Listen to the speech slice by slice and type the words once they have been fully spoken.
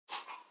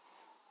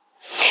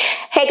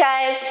Hey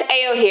guys,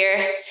 Ayo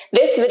here.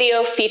 This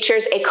video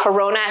features a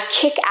Corona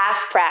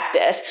kick-ass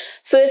practice.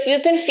 So if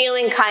you've been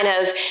feeling kind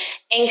of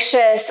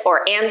anxious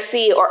or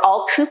antsy or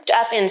all cooped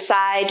up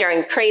inside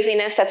during the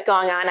craziness that's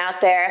going on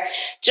out there,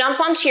 jump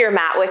onto your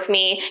mat with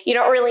me. You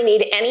don't really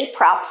need any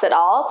props at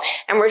all.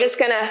 And we're just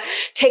gonna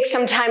take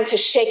some time to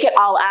shake it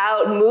all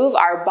out, move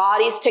our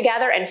bodies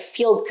together and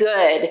feel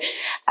good.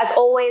 As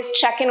always,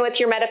 check in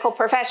with your medical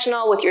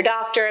professional, with your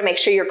doctor, make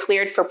sure you're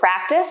cleared for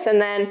practice, and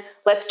then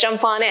let's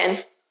jump on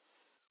in.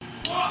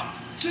 1,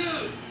 2,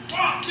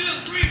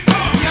 3, 4.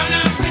 Young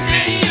up with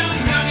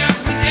Ayo, young up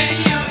with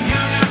Ayo,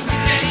 young up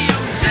with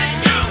Ayo, sing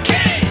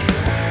okay.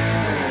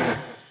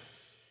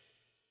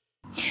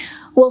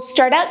 We'll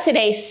start out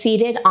today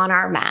seated on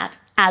our mat,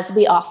 as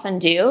we often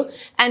do,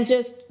 and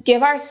just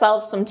give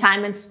ourselves some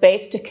time and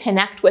space to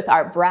connect with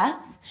our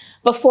breath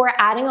before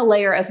adding a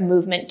layer of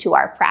movement to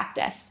our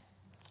practice.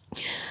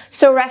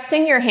 So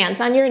resting your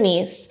hands on your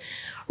knees,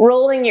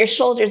 rolling your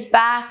shoulders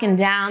back and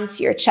down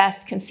so your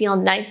chest can feel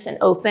nice and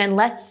open.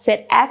 Let's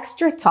sit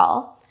extra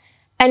tall,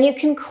 and you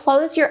can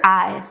close your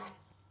eyes.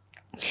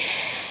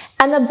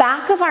 And the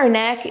back of our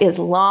neck is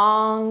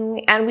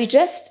long, and we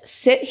just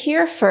sit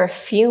here for a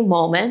few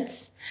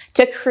moments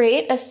to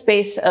create a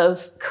space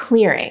of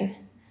clearing.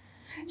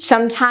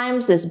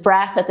 Sometimes this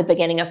breath at the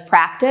beginning of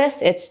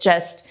practice, it's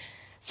just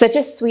such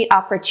a sweet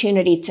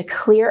opportunity to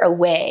clear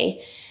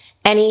away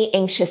any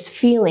anxious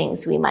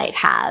feelings we might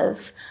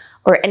have,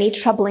 or any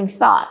troubling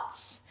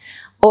thoughts,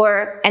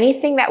 or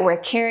anything that we're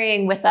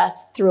carrying with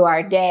us through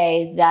our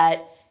day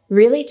that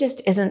really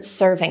just isn't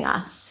serving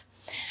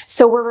us.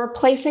 So we're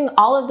replacing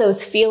all of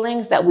those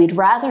feelings that we'd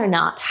rather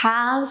not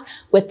have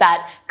with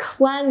that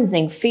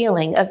cleansing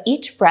feeling of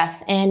each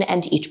breath in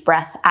and each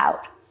breath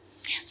out.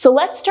 So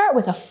let's start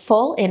with a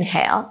full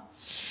inhale.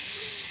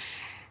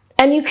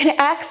 And you can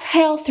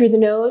exhale through the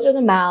nose or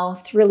the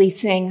mouth,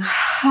 releasing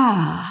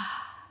ha.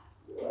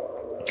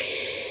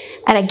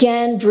 And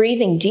again,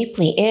 breathing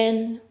deeply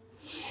in.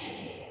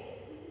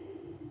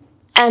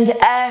 And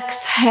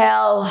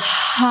exhale,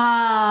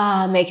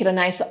 ha, make it a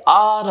nice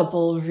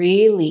audible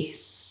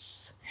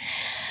release.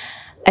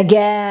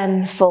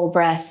 Again, full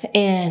breath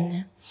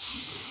in.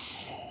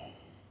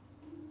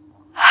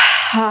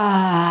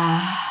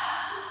 Ha.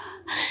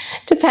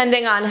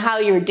 Depending on how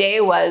your day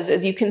was,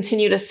 as you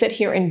continue to sit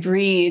here and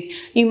breathe,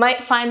 you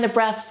might find the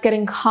breaths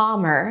getting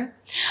calmer,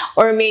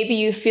 or maybe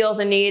you feel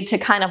the need to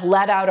kind of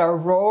let out a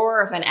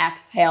roar of an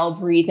exhale,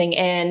 breathing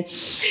in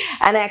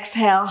and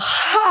exhale,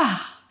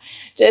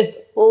 just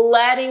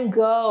letting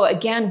go.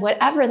 Again,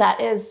 whatever that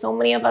is, so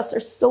many of us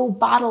are so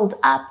bottled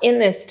up in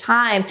this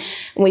time,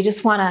 and we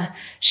just want to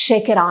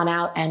shake it on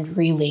out and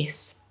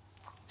release.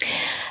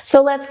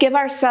 So let's give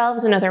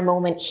ourselves another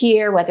moment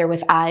here, whether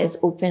with eyes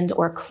opened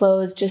or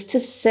closed, just to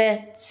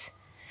sit,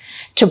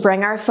 to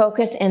bring our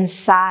focus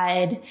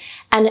inside,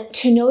 and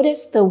to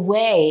notice the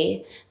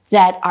way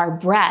that our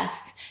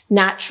breath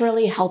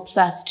naturally helps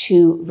us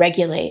to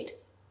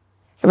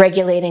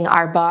regulating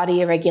our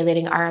body,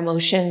 regulating our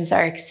emotions,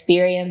 our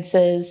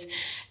experiences,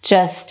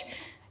 just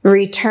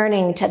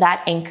returning to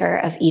that anchor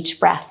of each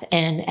breath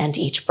in and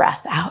each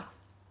breath out.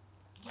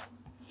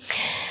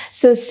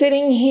 So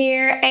sitting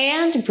here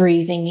and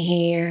breathing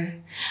here,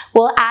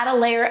 we'll add a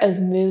layer of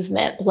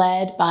movement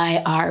led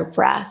by our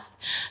breath.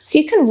 So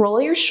you can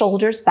roll your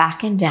shoulders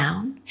back and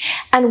down.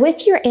 And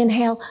with your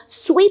inhale,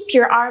 sweep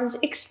your arms,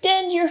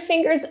 extend your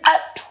fingers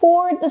up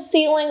toward the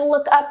ceiling,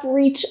 look up,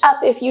 reach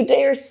up if you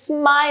dare,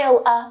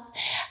 smile up.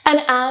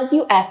 And as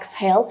you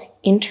exhale,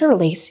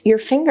 interlace your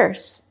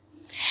fingers.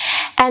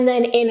 And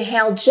then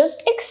inhale,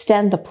 just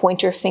extend the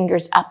pointer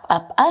fingers up,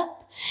 up, up.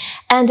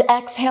 And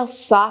exhale,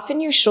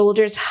 soften your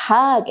shoulders,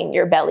 hugging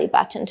your belly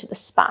button to the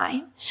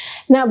spine.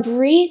 Now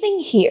breathing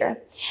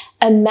here,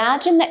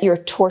 imagine that your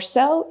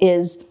torso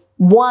is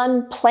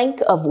one plank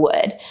of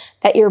wood,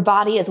 that your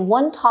body is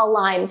one tall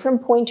line from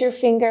pointer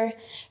finger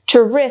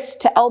to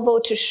wrist to elbow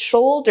to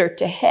shoulder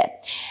to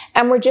hip.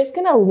 And we're just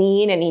gonna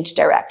lean in each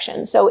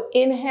direction. So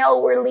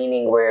inhale, we're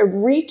leaning, we're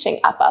reaching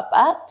up, up,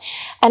 up.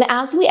 And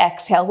as we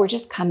exhale, we're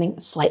just coming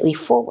slightly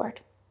forward.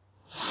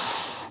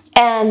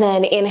 And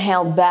then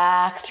inhale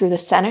back through the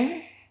center.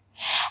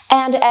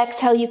 And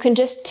exhale, you can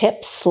just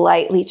tip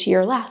slightly to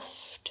your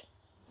left.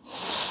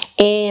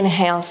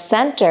 Inhale,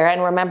 center.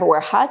 And remember, we're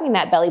hugging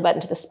that belly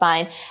button to the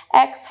spine.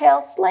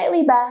 Exhale,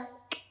 slightly back.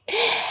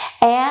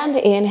 And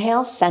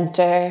inhale,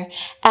 center.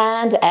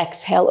 And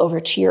exhale over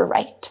to your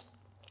right.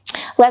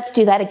 Let's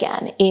do that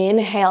again.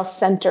 Inhale,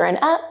 center and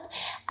up.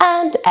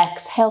 And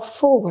exhale,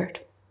 forward.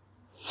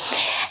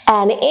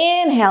 And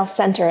inhale,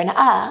 center and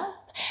up.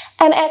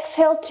 And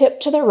exhale, tip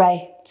to the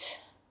right.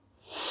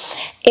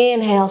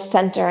 Inhale,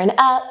 center and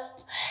up.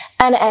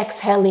 And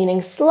exhale, leaning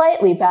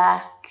slightly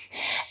back.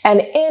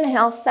 And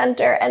inhale,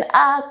 center and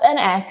up, and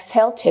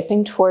exhale,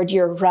 tipping toward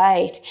your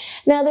right.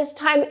 Now this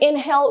time,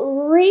 inhale,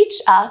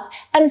 reach up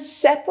and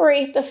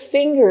separate the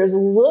fingers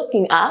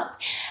looking up.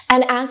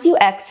 And as you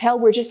exhale,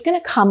 we're just gonna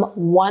come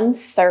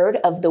 1/3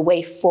 of the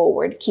way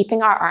forward,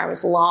 keeping our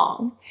arms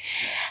long.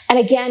 And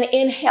again,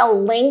 inhale,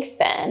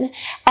 lengthen,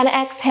 and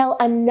exhale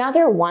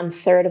another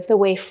 1/3 of the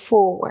way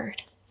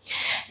forward.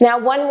 Now,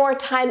 one more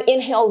time,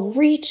 inhale,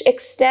 reach,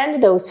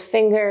 extend those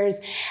fingers,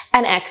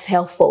 and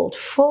exhale, fold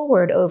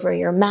forward over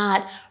your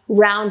mat,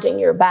 rounding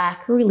your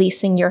back,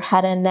 releasing your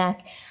head and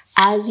neck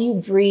as you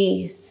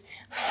breathe.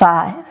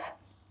 5.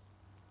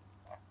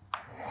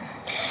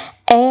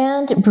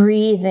 And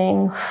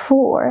breathing.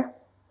 4.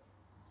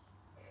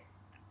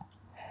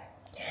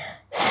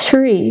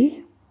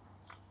 3.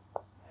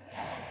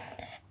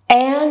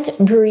 And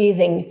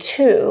breathing.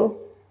 2.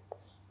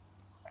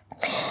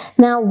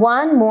 Now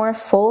one more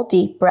full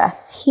deep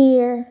breath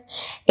here.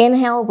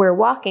 Inhale, we're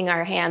walking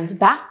our hands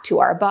back to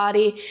our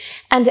body.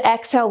 And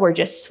exhale, we're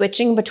just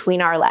switching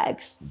between our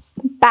legs.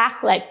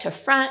 Back leg to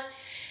front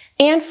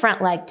and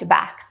front leg to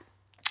back.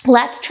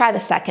 Let's try the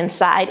second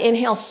side.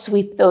 Inhale,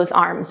 sweep those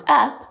arms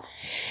up.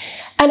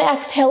 And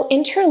exhale,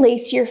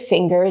 interlace your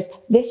fingers,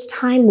 this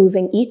time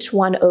moving each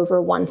one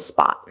over one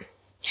spot.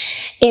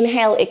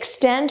 Inhale,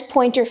 extend,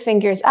 point your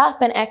fingers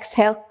up, and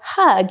exhale,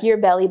 hug your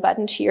belly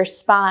button to your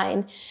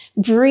spine.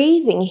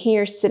 Breathing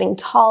here, sitting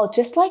tall,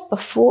 just like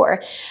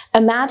before.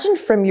 Imagine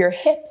from your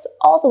hips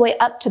all the way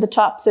up to the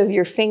tops of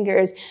your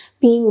fingers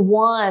being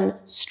one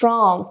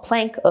strong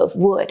plank of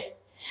wood.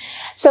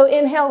 So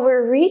inhale,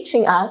 we're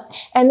reaching up,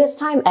 and this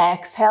time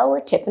exhale, we're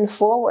tipping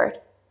forward.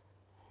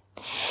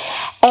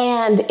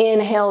 And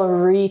inhale,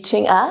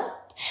 reaching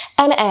up,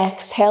 and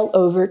exhale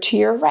over to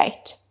your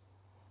right.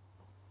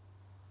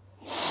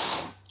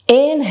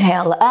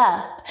 Inhale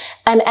up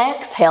and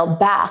exhale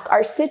back.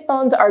 Our sit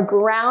bones are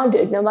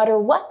grounded no matter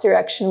what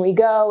direction we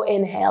go.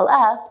 Inhale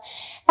up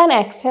and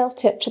exhale,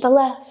 tip to the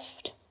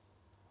left.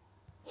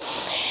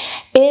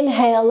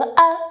 Inhale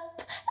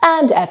up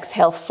and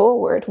exhale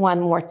forward.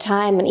 One more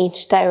time in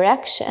each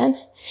direction.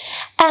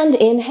 And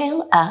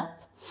inhale up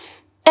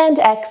and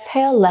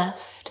exhale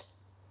left.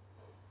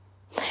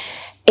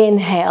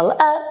 Inhale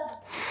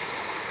up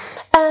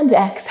and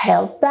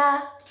exhale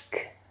back.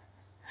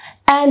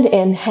 And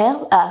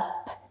inhale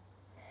up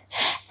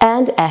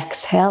and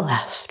exhale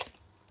left.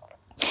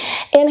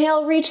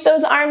 Inhale, reach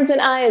those arms and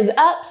eyes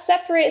up,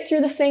 separate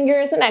through the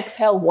fingers, and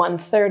exhale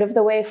 1/3 of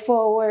the way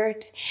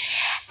forward.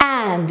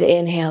 And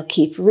inhale,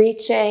 keep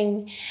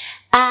reaching.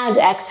 And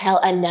exhale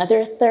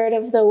another 1/3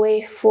 of the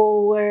way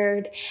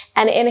forward.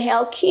 And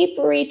inhale, keep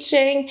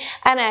reaching.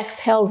 And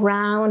exhale,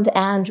 round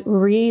and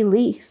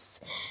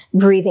release.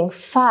 Breathing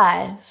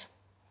 5.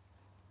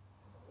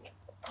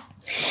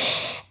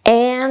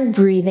 And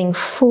breathing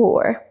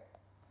 4.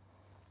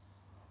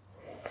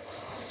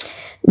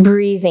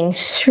 Breathing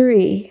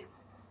 3.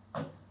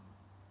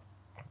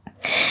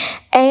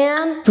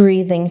 And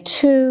breathing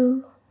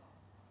 2.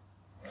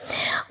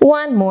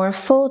 One more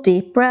full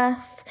deep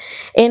breath.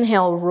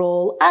 Inhale,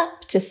 roll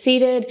up to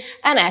seated,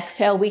 and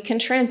exhale, we can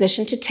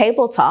transition to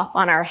tabletop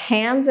on our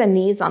hands and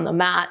knees on the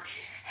mat.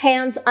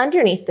 Hands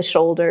underneath the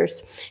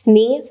shoulders,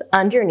 knees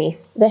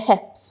underneath the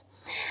hips.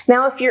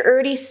 Now, if you're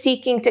already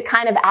seeking to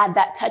kind of add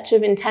that touch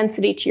of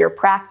intensity to your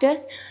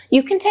practice,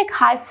 you can take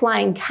high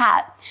flying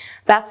cat.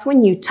 That's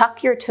when you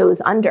tuck your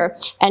toes under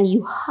and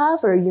you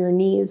hover your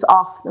knees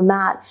off the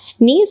mat,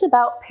 knees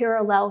about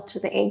parallel to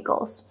the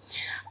ankles.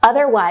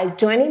 Otherwise,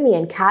 joining me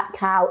in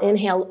cat-cow,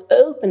 inhale,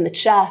 open the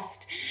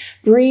chest,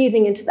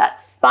 breathing into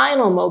that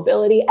spinal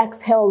mobility.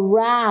 Exhale,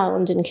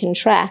 round and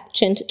contract,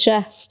 chin to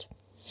chest.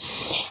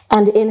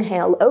 And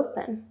inhale,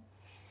 open.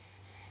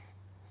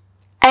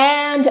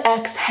 And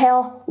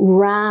exhale,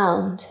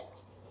 round.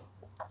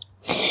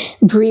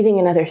 Breathing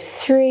another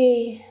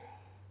 3.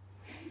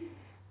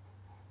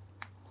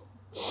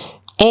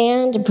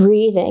 And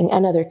breathing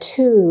another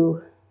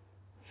 2.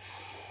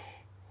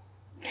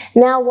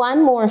 Now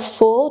one more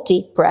full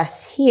deep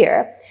breath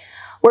here.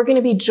 We're going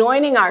to be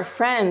joining our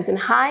friends in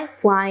high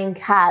flying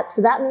cat.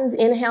 So that means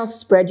inhale,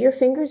 spread your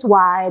fingers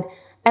wide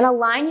and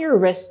align your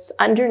wrists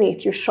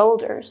underneath your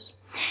shoulders.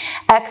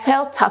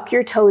 Exhale, tuck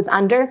your toes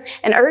under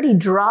and already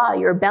draw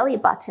your belly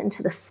button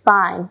to the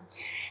spine.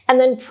 And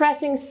then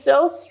pressing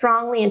so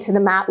strongly into the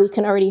mat, we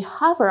can already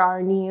hover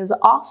our knees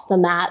off the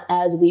mat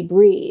as we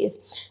breathe.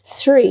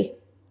 3.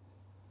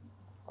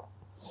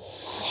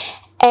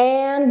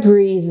 And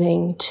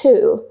breathing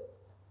 2.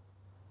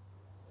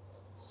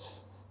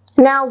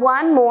 Now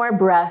one more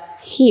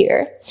breath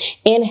here.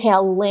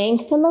 Inhale,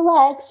 lengthen the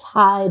legs,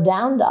 high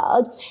down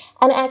dog,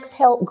 and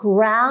exhale,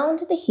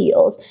 ground the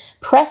heels,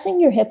 pressing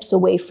your hips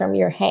away from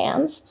your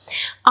hands.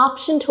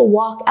 Option to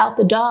walk out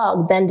the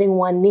dog, bending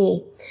one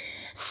knee.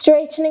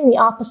 Straightening the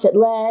opposite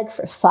leg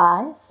for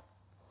 5,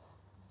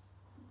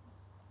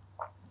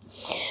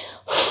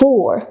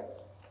 4,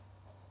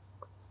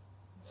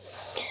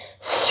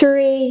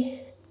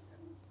 3,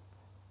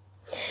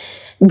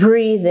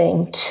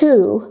 breathing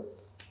 2,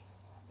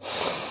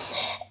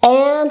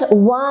 and And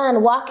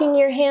 1, walking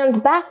your hands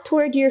back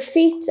toward your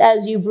feet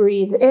as you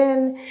breathe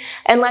in.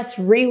 And let's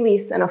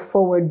release in a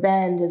forward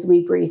bend as we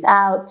breathe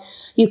out.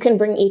 You can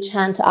bring each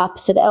hand to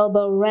opposite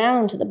elbow,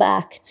 round to the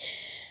back.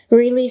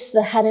 Release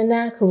the head and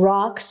neck,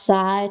 rock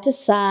side to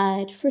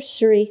side for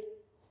 3.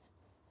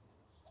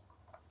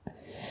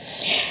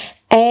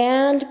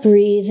 And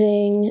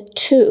breathing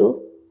 2.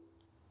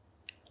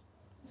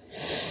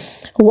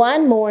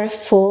 1 more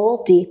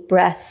full deep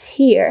breath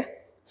here.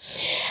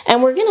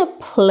 And we're gonna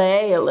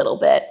play a little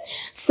bit.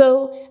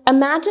 So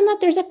imagine that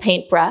there's a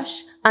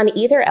paintbrush on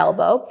either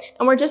elbow,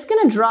 and we're just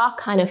gonna draw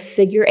kind of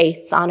figure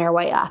 8s on our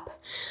way up.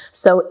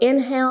 So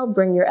inhale,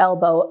 bring your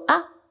elbow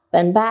up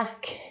and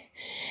back.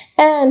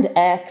 And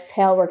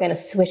exhale, we're gonna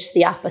switch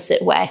the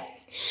opposite way.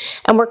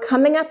 And we're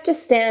coming up to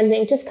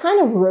standing, just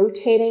kind of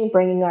rotating,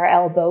 bringing our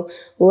elbow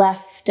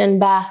left and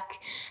back,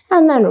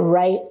 and then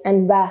right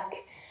and back.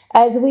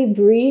 As we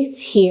breathe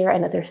here,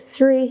 another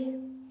 3,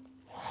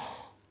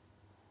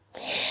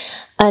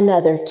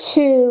 another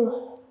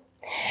 2,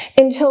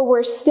 until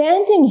we're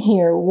standing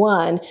here.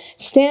 1,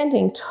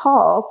 standing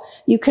tall.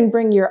 You can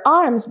bring your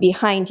arms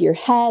behind your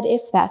head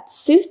if that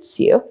suits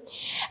you.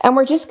 And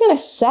we're just gonna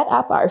set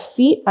up our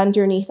feet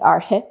underneath our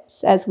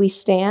hips as we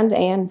stand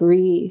and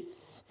breathe.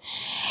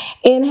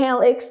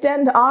 Inhale,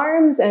 extend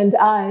arms and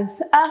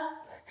eyes up.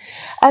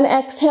 And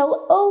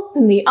exhale,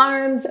 open the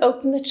arms,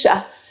 open the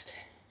chest.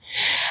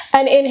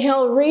 And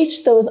inhale,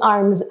 reach those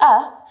arms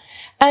up.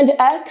 And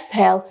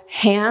exhale,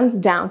 hands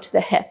down to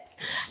the hips.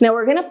 Now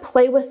we're gonna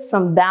play with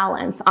some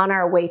balance on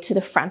our way to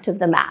the front of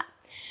the mat.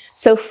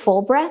 So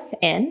full breath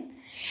in.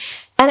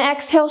 And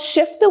exhale,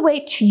 shift the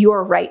weight to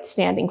your right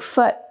standing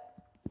foot.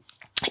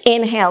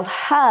 Inhale,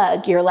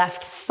 hug your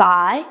left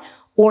thigh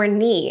or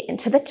knee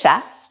into the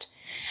chest.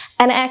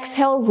 And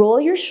exhale, roll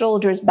your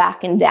shoulders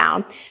back and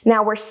down.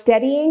 Now we're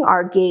steadying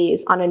our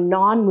gaze on a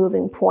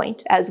non-moving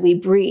point as we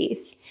breathe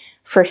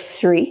for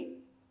 3.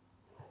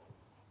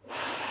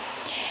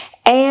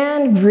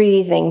 And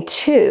breathing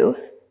 2.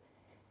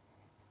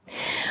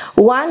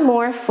 1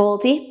 more full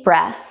deep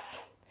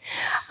breath.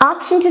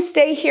 Option to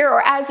stay here,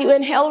 or as you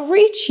inhale,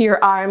 reach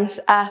your arms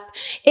up,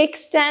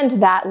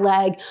 extend that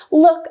leg,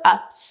 look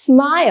up,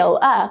 smile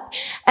up,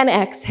 and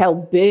exhale,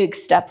 big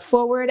step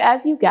forward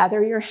as you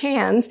gather your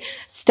hands,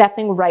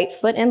 stepping right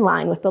foot in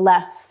line with the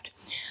left.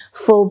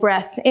 Full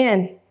breath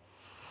in.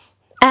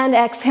 And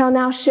exhale,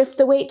 now shift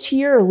the weight to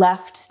your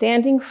left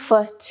standing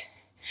foot.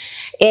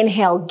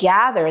 Inhale,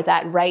 gather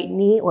that right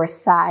knee or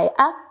thigh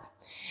up.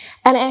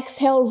 And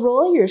exhale,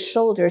 roll your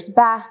shoulders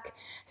back,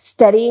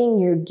 steadying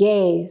your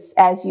gaze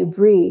as you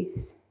breathe.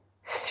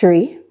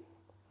 3.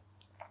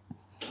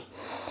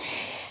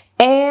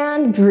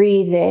 And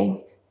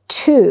breathing.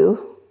 2.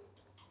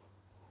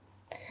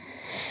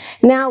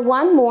 Now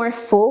 1 more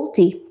full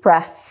deep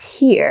breath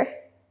here.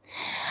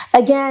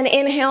 Again,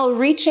 inhale,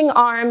 reaching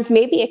arms,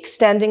 maybe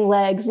extending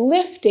legs,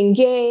 lifting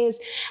gaze,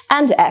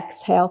 and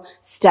exhale,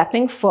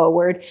 stepping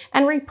forward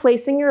and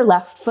replacing your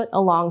left foot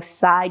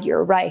alongside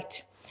your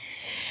right.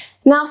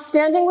 Now,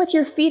 standing with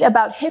your feet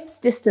about hips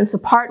distance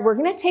apart, we're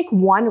gonna take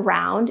 1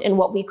 round in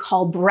what we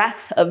call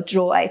breath of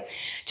joy.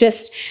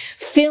 Just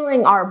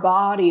filling our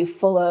body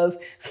full of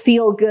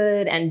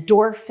feel-good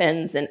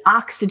endorphins and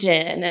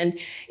oxygen. And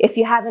if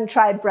you haven't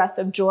tried breath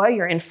of joy,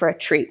 you're in for a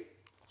treat.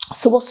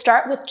 So we'll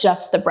start with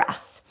just the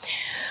breath.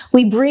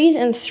 We breathe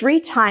in 3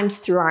 times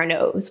through our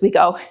nose. We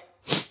go,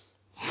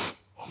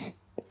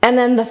 and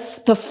then the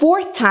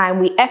 4th time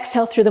we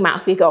exhale through the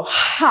mouth. We go,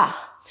 ha.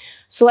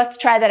 So let's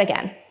try that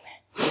again.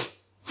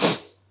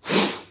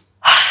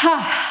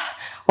 Ha.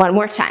 1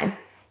 more time.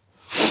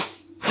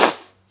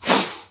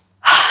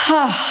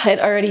 Ha. It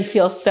already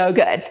feels so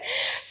good.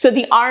 So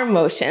the arm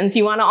motions,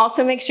 you want to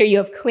also make sure you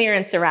have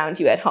clearance around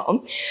you at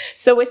home.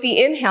 So with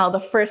the inhale, the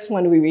first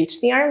one, we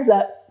reach the arms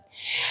up.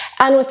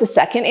 And with the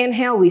second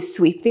inhale, we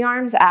sweep the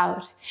arms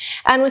out.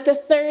 And with the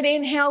third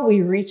inhale,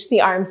 we reach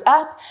the arms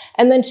up.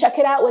 And then check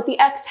it out, with the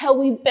exhale,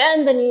 we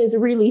bend the knees,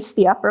 release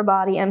the upper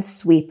body, and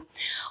sweep.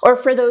 Or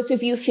for those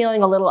of you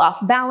feeling a little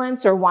off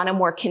balance or want a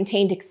more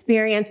contained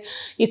experience,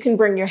 you can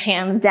bring your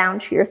hands down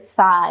to your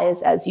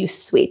thighs as you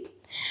sweep.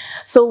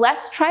 So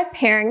let's try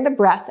pairing the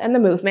breath and the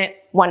movement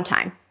 1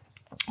 time.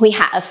 We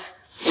have,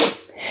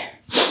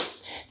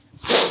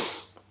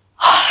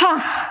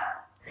 ha.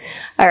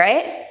 All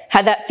right.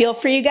 How'd that feel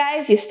for you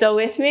guys? You still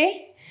with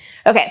me?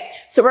 Okay,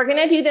 so we're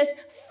gonna do this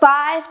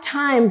 5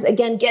 times,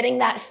 again, getting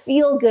that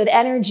feel-good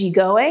energy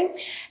going,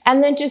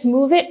 and then just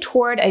move it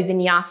toward a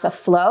vinyasa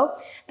flow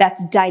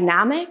that's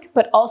dynamic,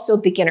 but also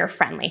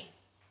beginner-friendly.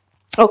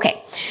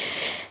 Okay,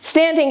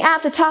 standing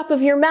at the top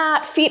of your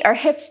mat, feet are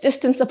hips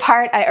distance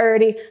apart. I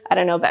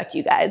don't know about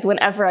you guys,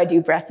 whenever I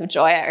do breath of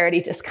joy, I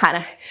already just kind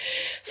of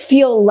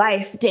feel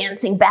life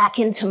dancing back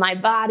into my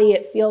body.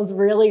 It feels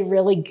really,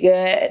 really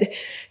good.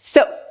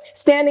 So,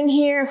 standing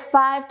here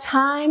 5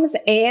 times,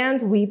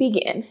 and we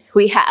begin.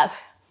 We have,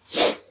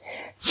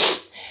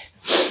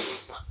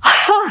 ha,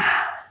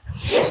 ha,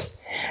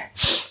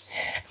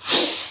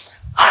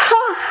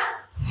 ha,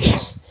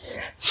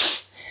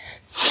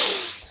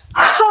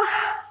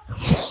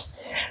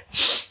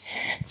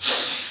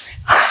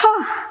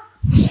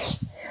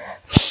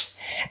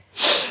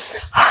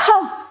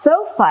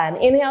 fun.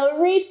 Inhale,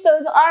 reach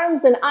those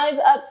arms and eyes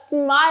up,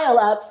 smile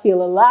up,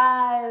 feel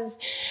alive.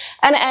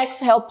 And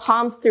exhale,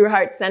 palms through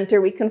heart center.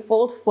 We can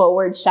fold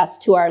forward,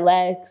 chest to our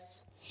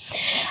legs.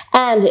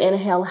 And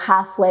inhale,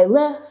 halfway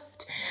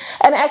lift.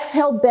 And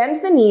exhale, bend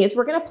the knees.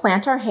 We're gonna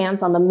plant our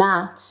hands on the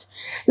mat.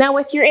 Now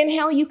with your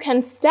inhale, you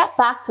can step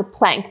back to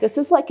plank. This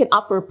is like an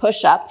upper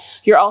push-up.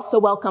 You're also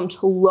welcome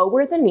to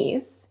lower the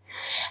knees.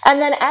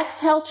 And then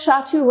exhale,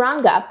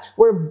 chaturanga.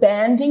 We're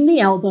bending the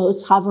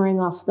elbows,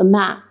 hovering off the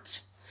mat.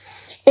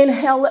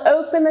 Inhale,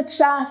 open the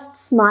chest,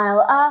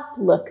 smile up,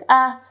 look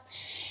up.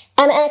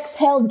 And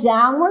exhale,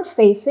 downward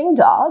facing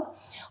dog,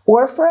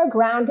 or for a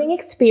grounding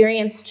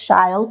experience,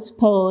 child's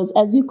pose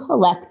as you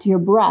collect your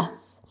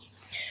breath.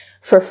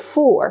 For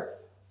 4.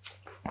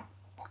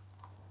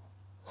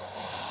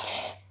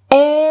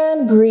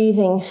 And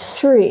breathing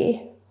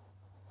 3.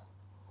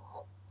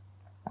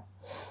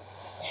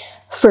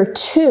 For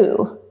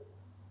 2.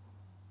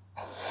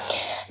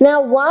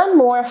 Now 1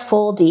 more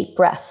full deep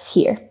breath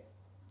here.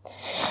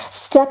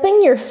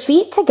 Stepping your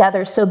feet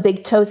together so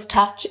big toes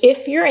touch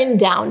if you're in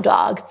down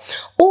dog,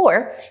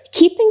 or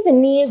keeping the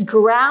knees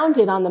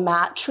grounded on the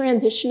mat,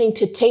 transitioning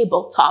to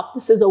tabletop.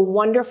 This is a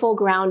wonderful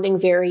grounding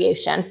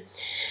variation.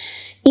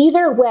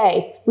 Either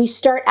way, we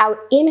start out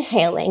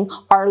inhaling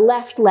our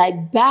left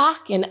leg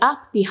back and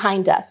up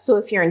behind us. So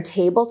if you're in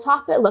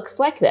tabletop, it looks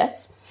like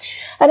this.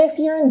 And if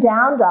you're in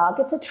down dog,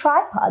 it's a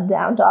tripod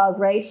down dog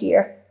right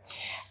here.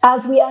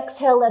 As we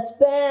exhale, let's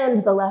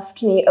bend the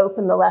left knee,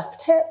 open the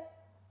left hip.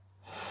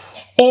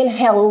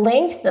 Inhale,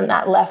 lengthen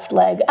that left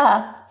leg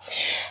up.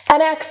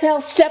 And exhale,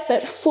 step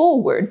it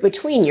forward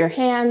between your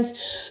hands,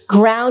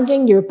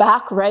 grounding your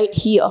back right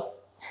heel.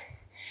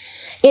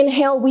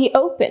 Inhale, we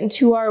open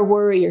to our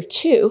warrior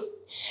 2.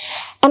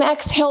 And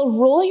exhale,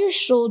 roll your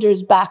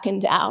shoulders back and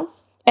down.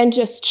 And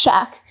just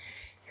check.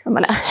 I'm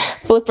gonna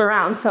flip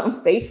around so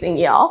I'm facing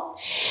y'all.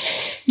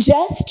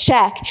 Just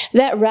check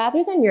that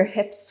rather than your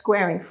hips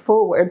squaring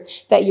forward,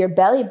 that your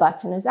belly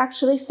button is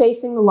actually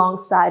facing the long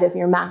side of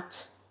your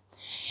mat.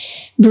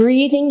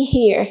 Breathing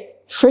here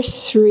for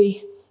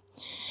 3.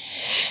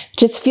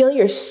 Just feel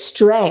your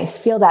strength,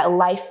 feel that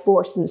life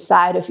force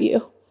inside of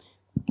you.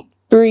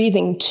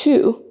 Breathing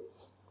 2.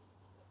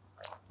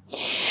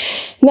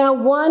 Now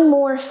 1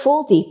 more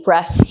full deep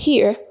breath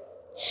here.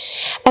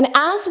 And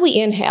as we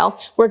inhale,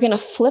 we're gonna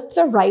flip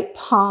the right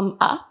palm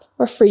up,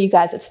 or for you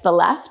guys, it's the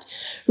left,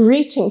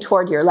 reaching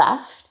toward your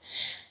left.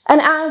 And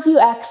as you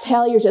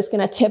exhale, you're just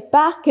gonna tip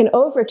back and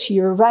over to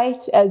your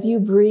right as you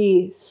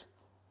breathe.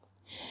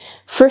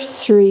 For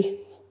 3.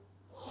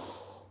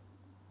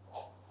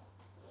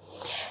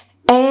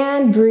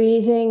 And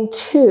breathing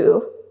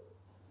 2.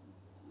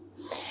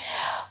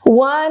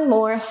 1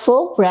 more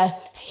full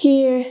breath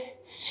here.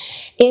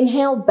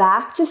 Inhale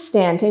back to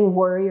standing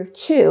warrior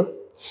 2.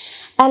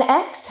 And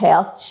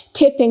exhale,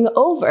 tipping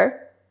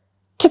over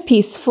to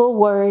peaceful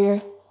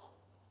warrior.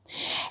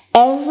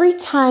 Every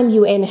time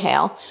you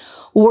inhale,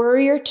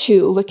 warrior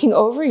 2, looking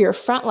over your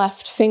front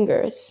left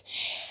fingers.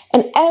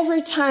 And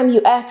every time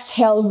you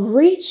exhale,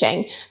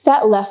 reaching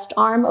that left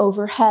arm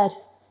overhead.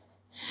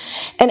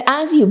 And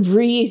as you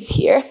breathe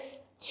here,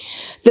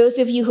 those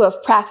of you who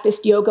have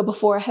practiced yoga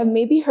before have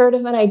maybe heard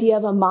of an idea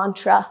of a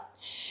mantra.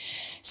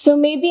 So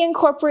maybe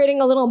incorporating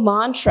a little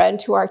mantra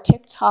into our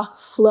TikTok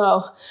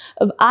flow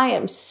of I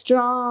am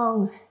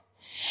strong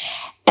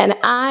and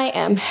I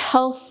am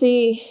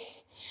healthy,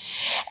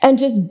 and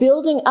just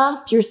building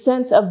up your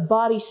sense of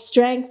body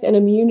strength and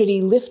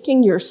immunity,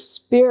 lifting your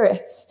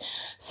spirits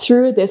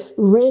through this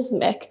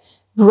rhythmic,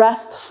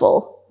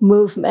 breathful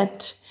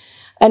movement.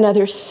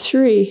 Another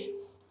 3.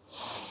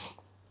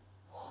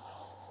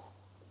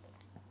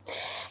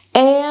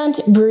 And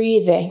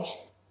breathing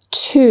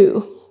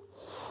 2.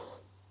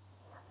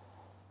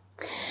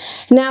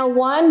 Now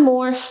 1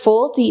 more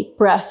full deep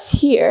breath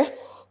here.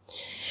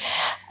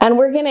 And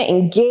we're gonna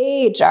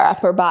engage our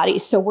upper body.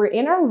 So we're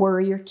in our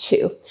warrior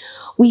 2.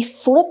 We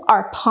flip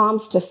our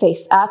palms to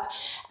face up.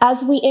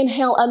 As we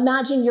inhale,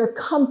 imagine you're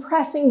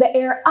compressing the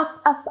air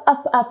up, up,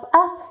 up, up,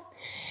 up.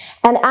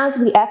 And as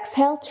we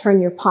exhale, turn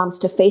your palms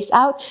to face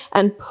out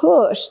and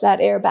push that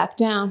air back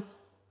down.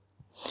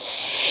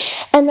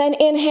 And then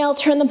inhale,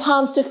 turn the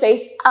palms to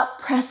face up,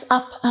 press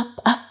up, up,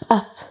 up,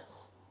 up.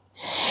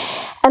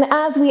 And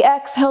as we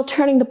exhale,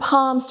 turning the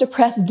palms to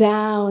press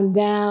down,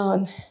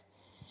 down.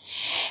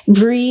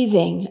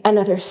 Breathing,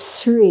 another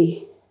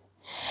 3.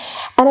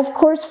 And of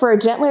course, for a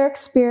gentler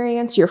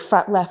experience, your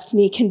front left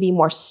knee can be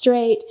more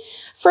straight.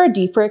 For a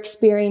deeper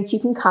experience, you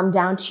can come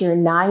down to your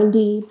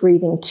 90,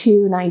 breathing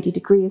 2, 90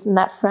 degrees in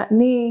that front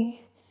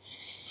knee.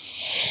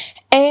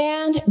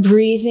 And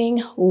breathing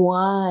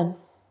 1.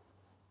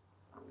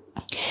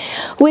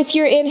 With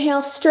your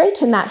inhale,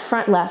 straighten that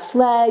front left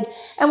leg.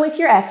 And with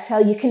your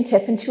exhale, you can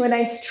tip into a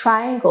nice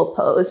triangle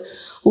pose,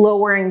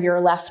 lowering your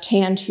left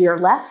hand to your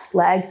left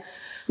leg,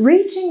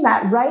 reaching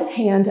that right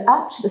hand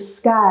up to the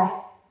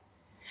sky.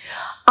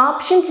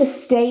 Option to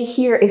stay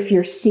here if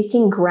you're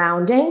seeking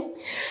grounding.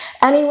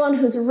 Anyone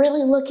who's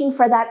really looking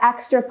for that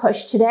extra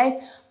push today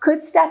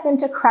could step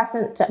into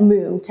crescent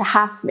moon to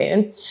half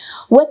moon.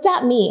 What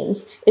that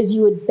means is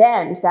you would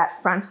bend that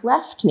front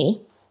left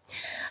knee,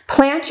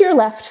 plant your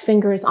left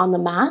fingers on the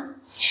mat,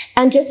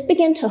 and just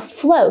begin to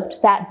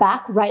float that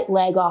back right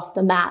leg off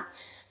the mat,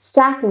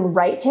 stacking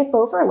right hip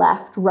over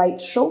left,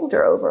 right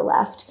shoulder over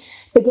left,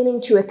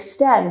 beginning to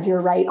extend your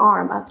right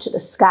arm up to the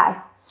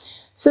sky.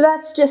 So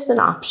that's just an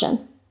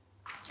option.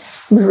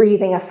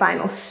 Breathing a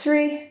final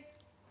 3.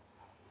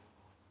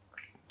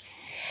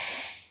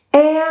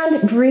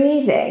 And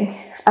breathing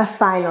a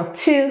final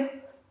 2.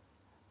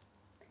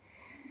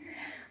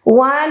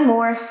 One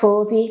more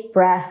full deep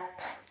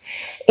breath.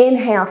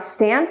 Inhale,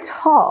 stand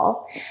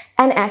tall,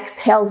 and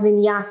exhale,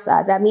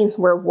 vinyasa. That means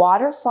we're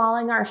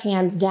waterfalling our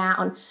hands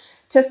down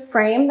to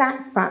frame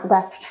that front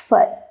left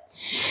foot.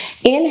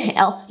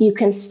 Inhale, you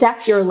can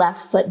step your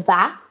left foot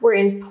back. We're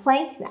in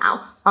plank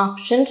now.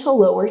 Option to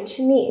lower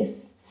to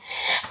knees.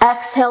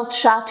 Exhale,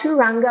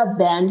 chaturanga,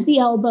 bend the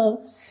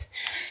elbows.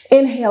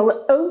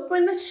 Inhale,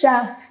 open the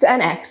chest,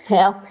 and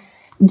exhale,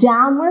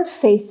 downward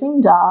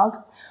facing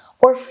dog,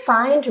 or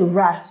find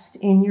rest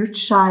in your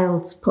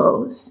child's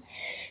pose.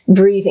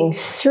 Breathing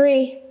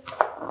 3.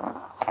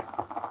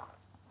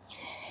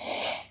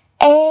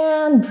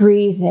 And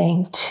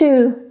breathing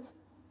 2.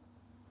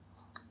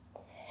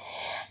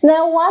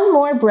 Now one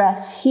more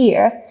breath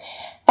here.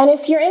 And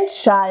if you're in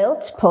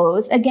child's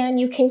pose, again,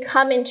 you can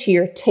come into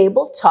your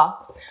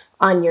tabletop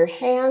on your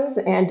hands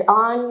and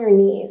on your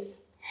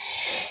knees.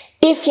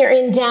 If you're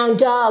in down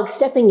dog,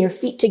 stepping your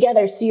feet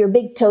together so your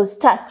big toes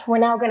touch, we're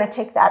now going to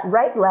take that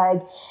right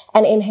leg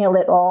and inhale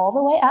it all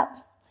the way up.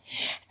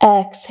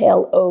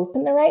 Exhale,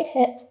 open the right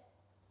hip.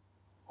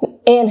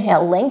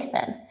 Inhale,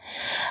 lengthen.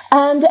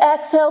 And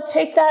exhale,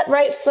 take that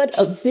right foot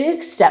a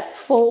big step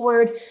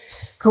forward,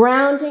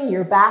 grounding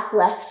your back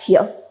left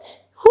heel.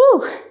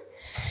 Whew.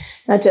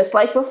 Now, just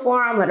like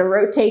before, I'm going to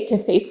rotate to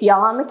face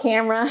y'all on the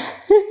camera.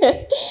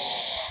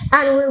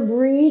 And we're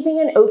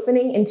breathing and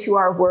opening into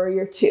our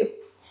warrior 2.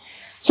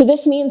 So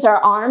this means our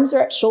arms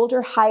are at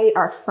shoulder height,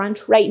 our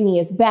front right knee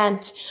is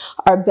bent,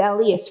 our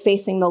belly is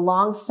facing the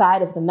long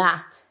side of the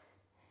mat.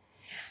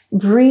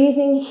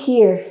 Breathing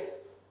here.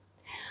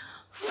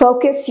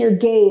 Focus your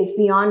gaze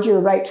beyond your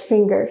right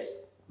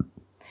fingers.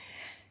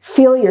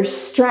 Feel your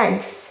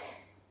strength.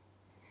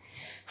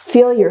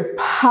 Feel your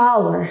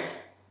power.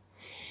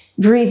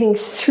 Breathing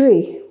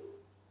 3.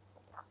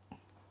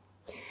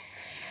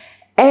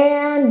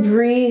 And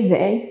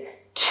breathing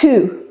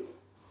 2.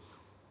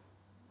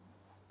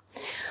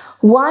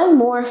 One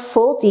more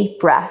full deep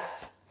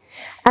breath.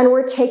 And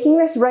we're taking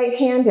this right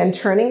hand and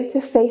turning it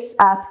to face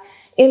up.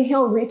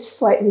 Inhale, reach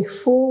slightly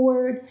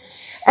forward.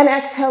 And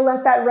exhale,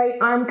 let that right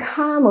arm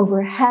come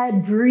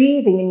overhead,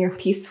 breathing in your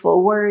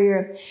peaceful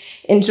warrior,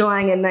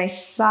 enjoying a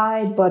nice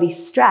side body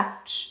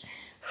stretch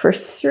for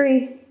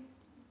 3.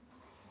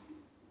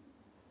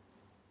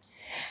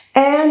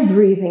 And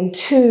breathing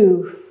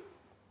 2.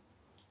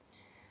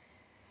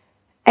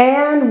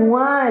 And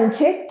 1,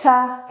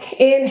 tick-tock.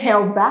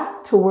 Inhale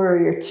back to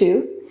warrior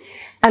 2.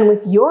 And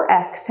with your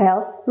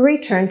exhale,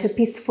 return to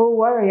peaceful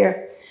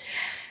warrior.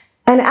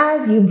 And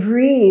as you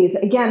breathe,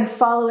 again,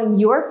 following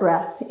your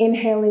breath,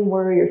 inhaling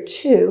warrior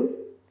 2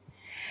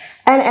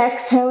 and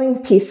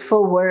exhaling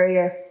peaceful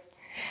warrior.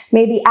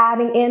 Maybe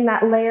adding in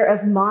that layer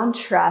of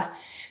mantra,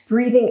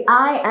 breathing,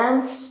 I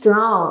am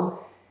strong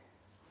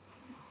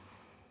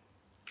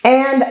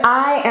and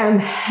I am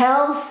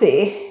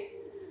healthy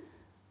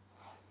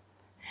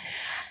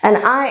and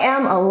I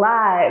am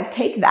alive.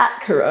 Take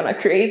that, Corona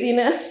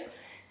craziness.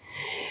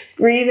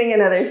 Breathing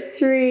another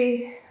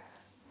 3.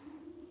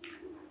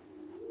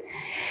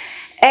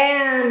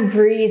 And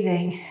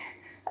breathing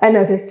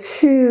another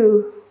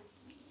 2.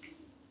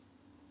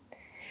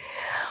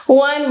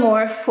 One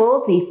more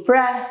full deep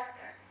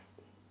breath.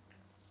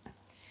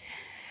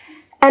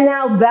 And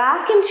now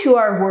back into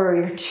our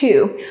warrior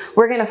 2.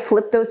 We're going to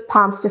flip those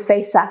palms to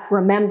face up.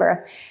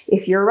 Remember,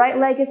 if your right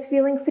leg is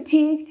feeling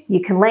fatigued,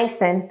 you can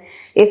lengthen.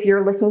 If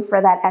you're looking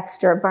for that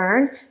extra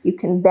burn, you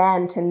can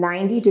bend to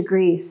 90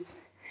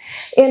 degrees.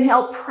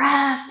 Inhale,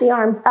 press the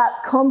arms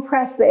up,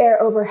 compress the air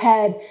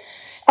overhead.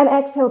 And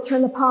exhale,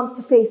 turn the palms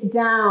to face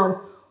down.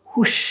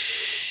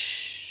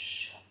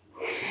 Whoosh.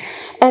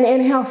 And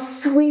inhale,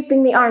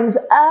 sweeping the arms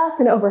up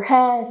and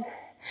overhead.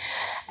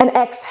 And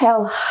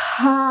exhale,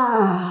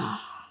 ha.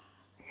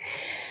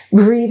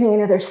 Breathing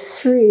another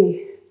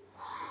 3.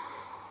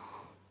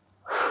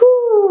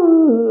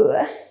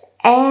 Whew.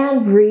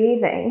 And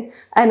breathing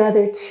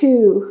another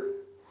 2.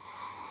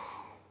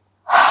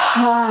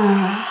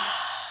 Ha.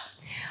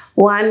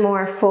 One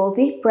more full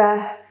deep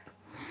breath.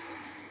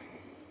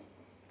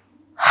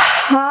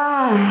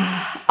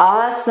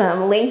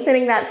 Awesome.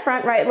 Lengthening that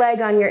front right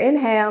leg on your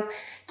inhale,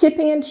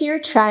 tipping into your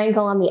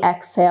triangle on the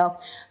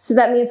exhale. So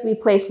that means we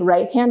place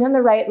right hand on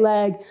the right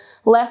leg,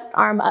 left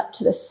arm up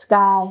to the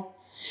sky.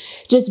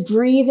 Just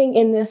breathing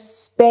in this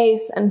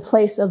space and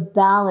place of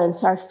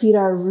balance. Our feet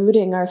are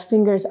rooting, our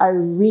fingers are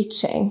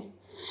reaching.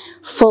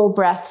 Full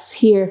breaths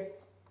here.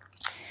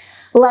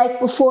 Like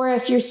before,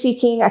 if you're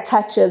seeking a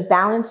touch of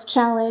balance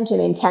challenge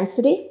and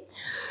intensity,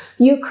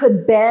 you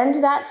could bend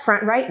that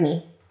front right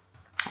knee,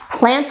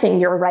 planting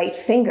your right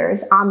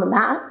fingers on the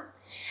mat,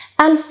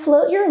 and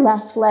float your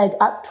left leg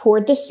up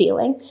toward the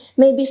ceiling,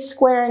 maybe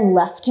squaring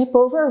left hip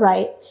over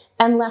right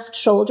and left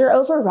shoulder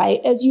over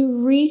right as you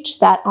reach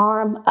that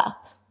arm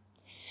up.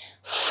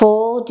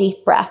 Full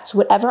deep breaths,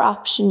 whatever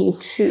option you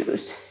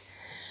choose.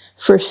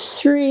 For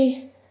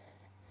 3,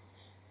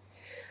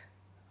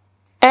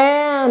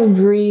 and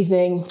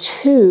breathing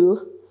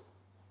 2.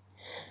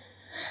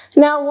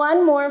 Now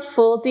 1 more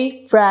full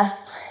deep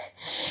breath.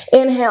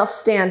 Inhale,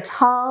 stand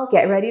tall,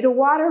 get ready to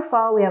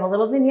waterfall. We have a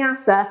little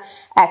vinyasa.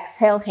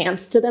 Exhale,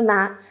 hands to the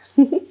mat.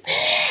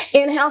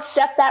 Inhale,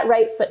 step that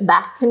right foot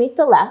back to meet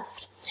the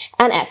left,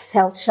 and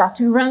exhale,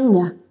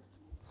 chaturanga.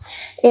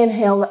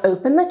 Inhale,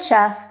 open the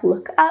chest,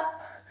 look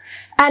up,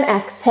 and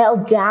exhale,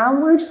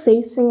 downward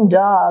facing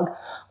dog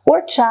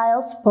or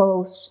child's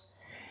pose.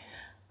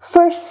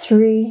 For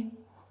 3,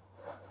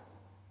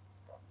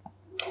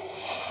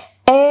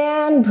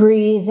 and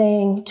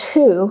breathing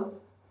 2.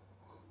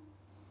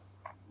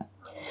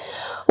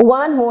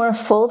 1 more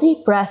full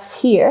deep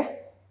breath here.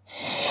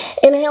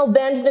 Inhale,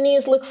 bend the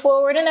knees, look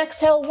forward, and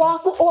exhale,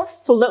 walk or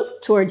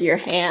float toward your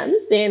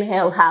hands.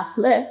 Inhale, half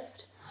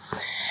lift,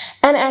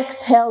 and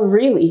exhale,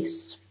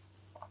 release.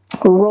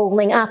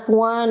 Rolling up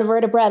 1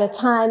 vertebra at a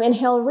time.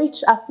 Inhale,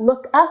 reach up,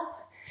 look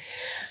up.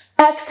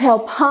 Exhale,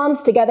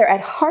 palms together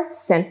at heart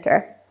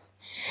center.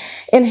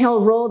 Inhale,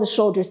 roll the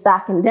shoulders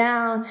back and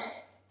down.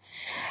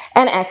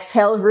 And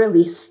exhale,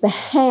 release the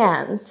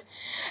hands.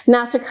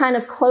 Now to kind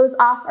of close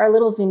off our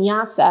little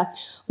vinyasa,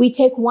 we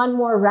take 1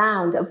 more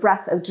round of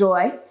breath of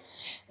joy.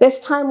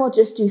 This time we'll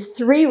just do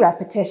 3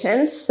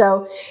 repetitions.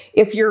 So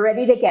if you're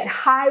ready to get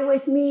high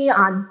with me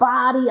on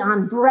body,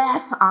 on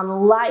breath,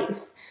 on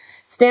life,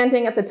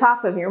 standing at the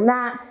top of your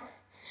mat,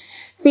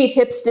 feet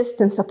hips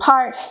distance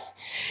apart.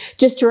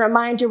 Just a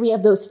reminder, we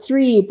have those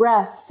 3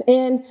 breaths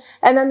in,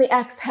 and then the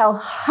exhale,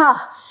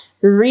 ha,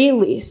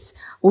 release.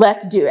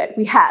 Let's do it.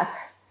 We have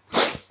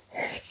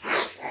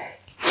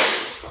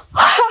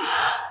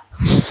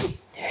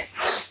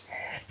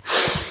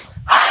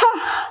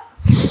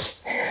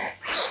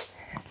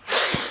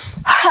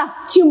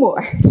two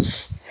more.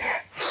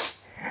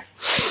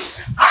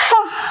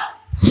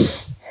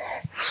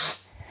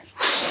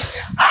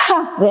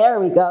 There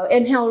we go.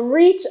 Inhale,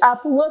 reach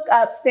up, look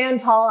up,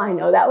 stand tall. I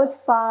know that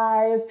was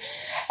 5.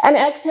 And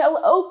exhale,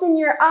 open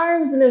your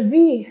arms in a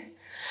V.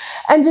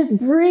 And just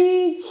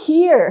breathe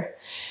here.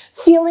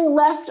 Feeling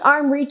left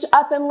arm reach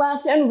up and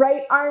left, and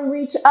right arm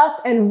reach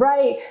up and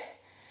right.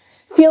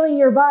 Feeling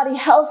your body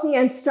healthy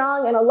and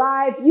strong and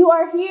alive. You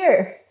are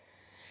here.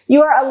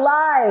 You are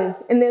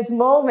alive in this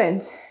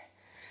moment.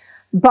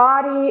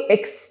 Body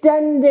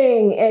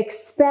extending,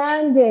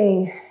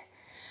 expanding,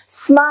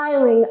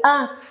 smiling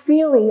up,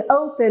 feeling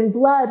open,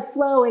 blood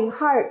flowing,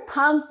 heart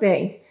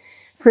pumping.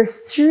 For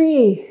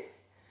 3.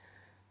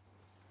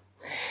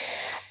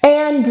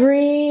 And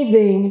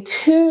breathing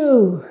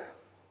 2.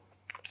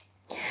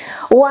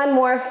 1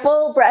 more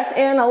full breath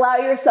in. Allow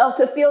yourself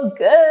to feel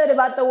good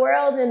about the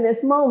world in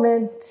this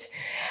moment.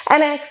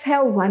 And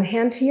exhale, 1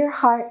 hand to your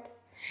heart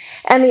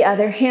and the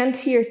other hand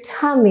to your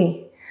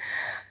tummy.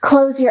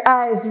 Close your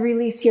eyes,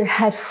 release your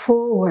head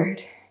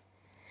forward.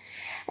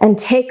 And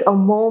take a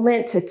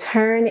moment to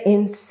turn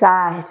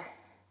inside.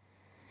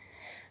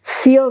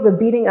 Feel the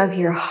beating of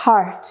your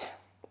heart.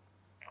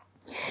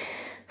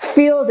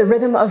 Feel the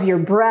rhythm of your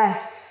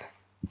breath.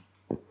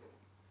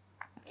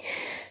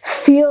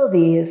 Feel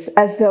these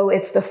as though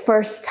it's the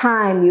first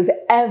time you've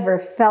ever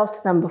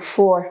felt them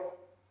before.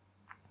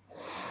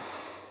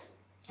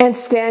 And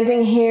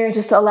standing here,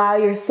 just allow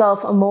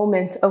yourself a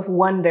moment of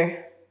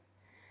wonder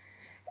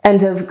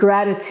and of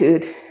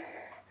gratitude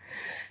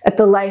at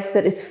the life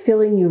that is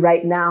filling you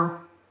right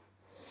now.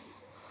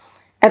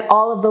 At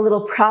all of the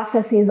little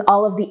processes,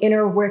 all of the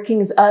inner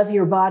workings of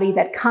your body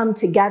that come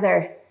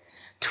together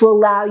to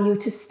allow you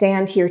to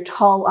stand here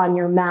tall on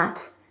your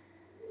mat,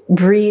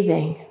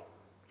 breathing,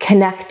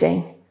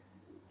 connecting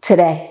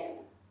today.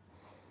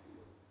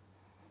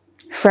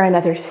 For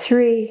another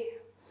 3.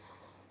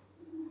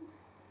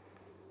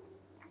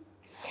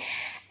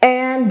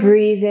 And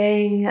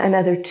breathing,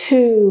 another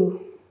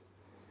 2.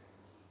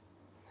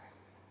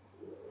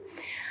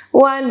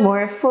 1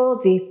 more full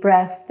deep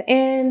breath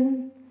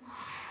in.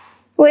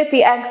 With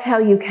the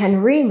exhale, you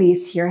can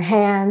release your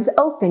hands,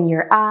 open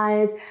your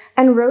eyes,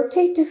 and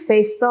rotate to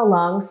face the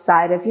long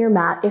side of your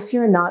mat if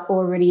you're not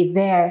already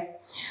there.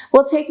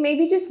 We'll take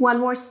maybe just 1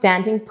 more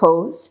standing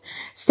pose,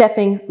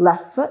 stepping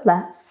left foot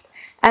left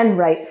and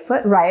right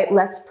foot right.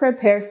 Let's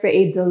prepare for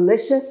a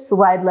delicious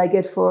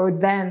wide-legged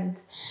forward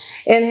bend.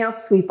 Inhale,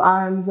 sweep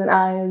arms and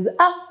eyes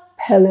up,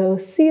 pillow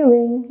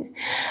ceiling,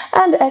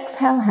 and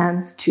exhale,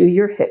 hands to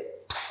your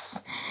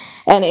hips.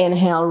 And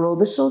inhale, roll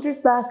the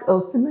shoulders back,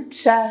 open the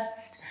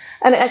chest,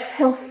 and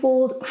exhale,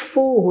 fold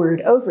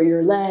forward over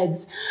your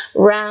legs,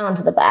 round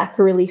the back,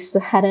 release the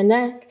head and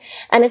neck.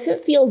 And if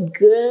it feels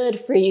good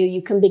for you,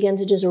 you can begin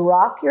to just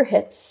rock your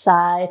hips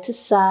side to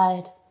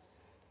side.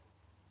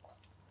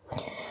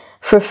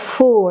 for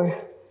 4.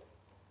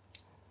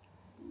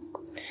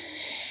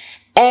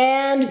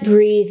 And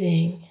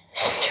breathing,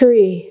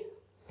 3.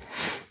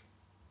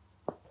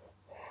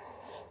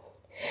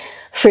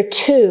 For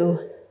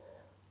 2.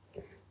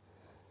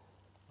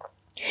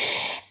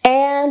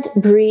 And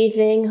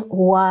breathing,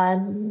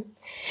 1.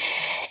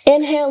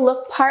 Inhale,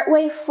 look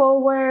partway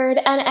forward,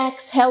 and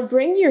exhale,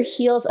 bring your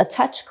heels a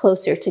touch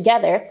closer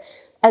together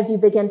as you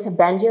begin to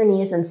bend your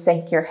knees and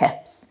sink your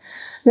hips.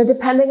 Now,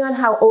 depending on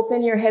how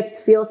open your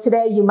hips feel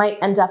today, you might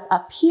end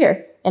up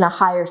here in a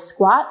higher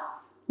squat.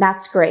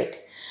 That's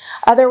great.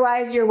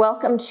 Otherwise, you're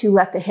welcome to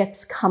let the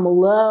hips come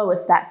low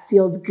if that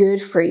feels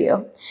good for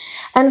you.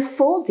 And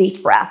full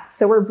deep breaths.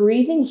 So we're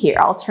breathing here.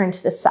 I'll turn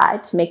to the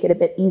side to make it a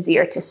bit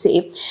easier to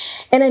see.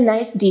 In a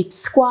nice deep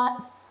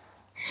squat.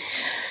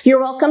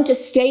 You're welcome to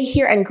stay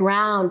here and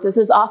ground. This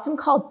is often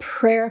called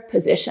prayer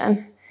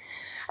position.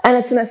 And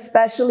it's an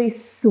especially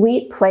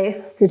sweet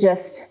place to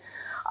just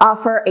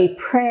offer a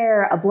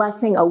prayer, a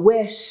blessing, a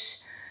wish,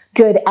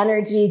 good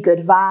energy,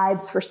 good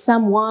vibes for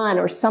someone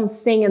or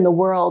something in the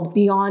world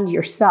beyond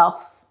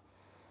yourself.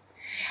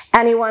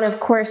 Anyone, of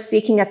course,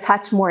 seeking a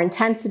touch more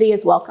intensity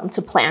is welcome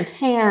to plant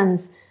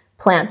hands,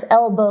 plant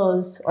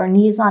elbows, or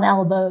knees on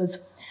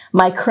elbows.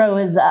 My crow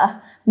is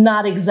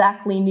not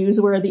exactly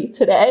newsworthy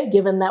today,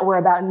 given that we're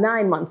about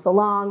 9 months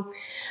along,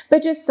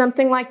 but just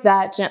something like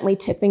that, gently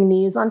tipping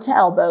knees onto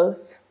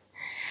elbows.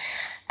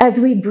 As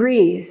we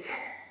breathe,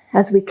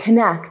 as we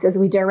connect, as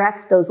we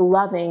direct those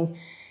loving,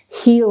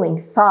 healing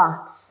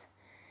thoughts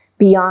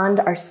beyond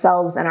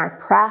ourselves and our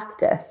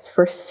practice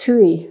for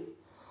 3.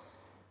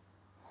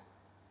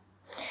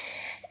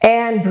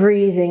 And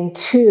breathing,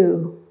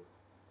 2.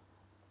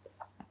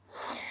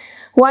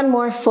 One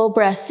more full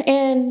breath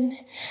in,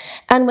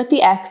 and with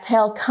the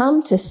exhale,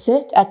 come to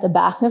sit at the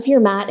back of your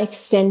mat,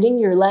 extending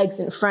your legs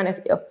in front of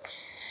you.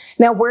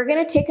 Now we're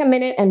gonna take a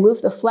minute and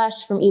move the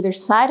flesh from either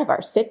side of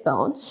our sit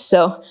bones.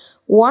 So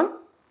 1,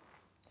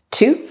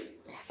 2.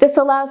 This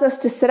allows us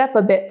to sit up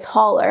a bit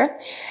taller.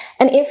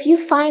 And if you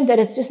find that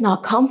it's just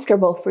not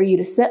comfortable for you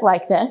to sit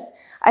like this,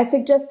 I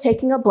suggest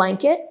taking a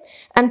blanket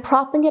and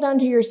propping it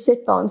under your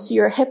sit bones so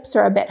your hips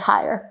are a bit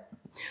higher.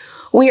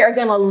 We are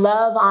gonna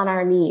love on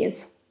our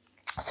knees.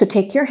 So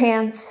take your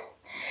hands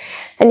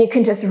and you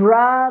can just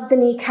rub the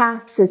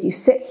kneecaps as you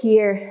sit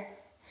here,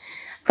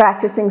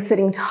 practicing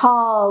sitting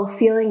tall,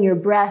 feeling your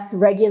breath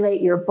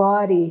regulate your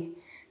body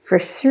for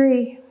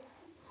 3.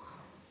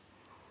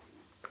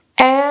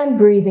 And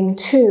breathing,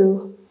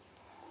 2.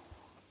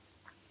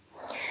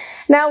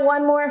 Now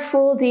one more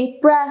full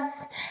deep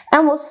breath,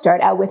 and we'll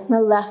start out with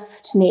the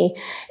left knee.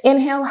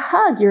 Inhale,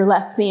 hug your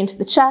left knee into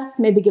the chest,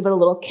 maybe give it a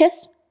little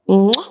kiss.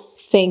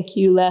 Thank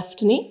you,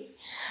 left knee.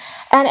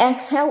 And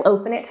exhale,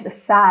 open it to the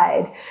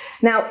side.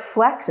 Now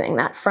flexing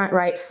that front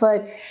right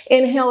foot.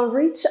 Inhale,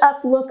 reach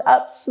up, look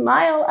up,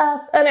 smile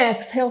up, and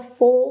exhale,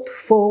 fold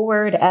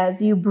forward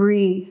as you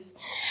breathe.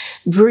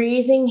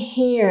 Breathing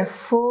here,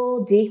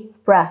 full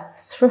deep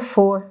breaths for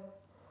 4.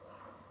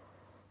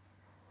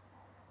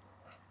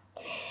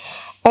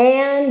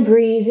 And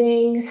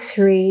breathing,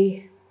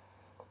 3.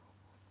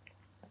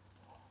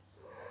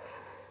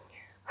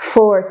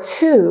 For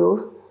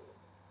 2.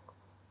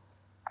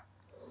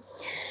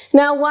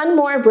 Now one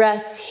more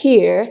breath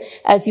here.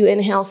 As you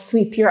inhale,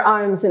 sweep your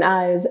arms and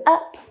eyes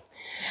up.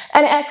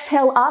 And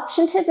exhale,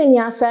 option to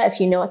vinyasa if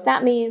you know what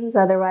that means,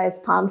 otherwise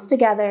palms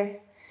together.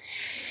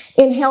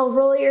 Inhale,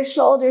 roll your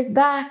shoulders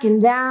back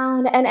and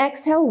down, and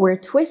exhale, we're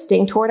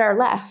twisting toward our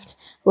left.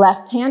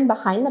 Left hand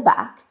behind the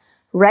back,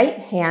 right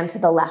hand to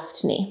the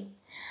left knee.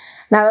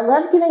 Now, I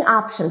love giving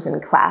options in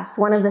class.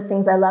 One of the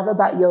things I love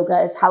about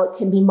yoga is how it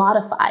can be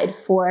modified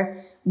for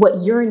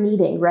what you're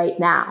needing right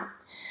now.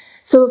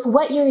 So if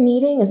what you're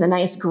needing is a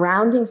nice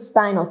grounding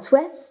spinal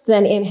twist,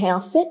 then inhale,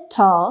 sit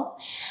tall,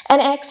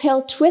 and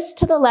exhale, twist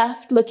to the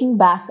left, looking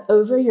back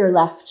over your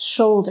left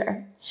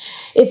shoulder.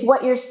 If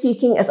what you're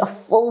seeking is a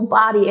full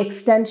body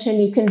extension,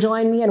 you can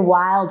join me in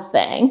Wild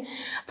Thing.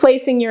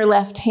 Placing your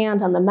left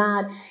hand on the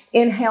mat,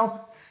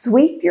 inhale,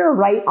 sweep your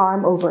right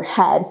arm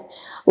overhead,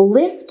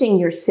 lifting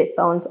your sit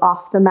bones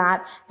off the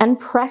mat and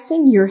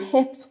pressing your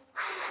hips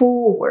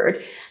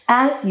forward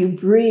as you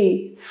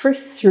breathe for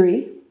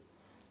 3.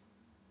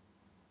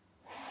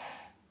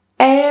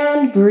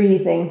 And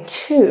breathing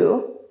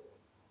 2.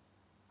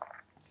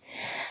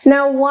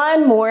 Now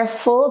one more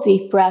full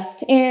deep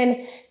breath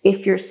in.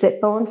 If your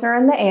sit bones are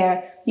in the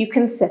air, you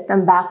can sit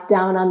them back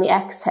down on the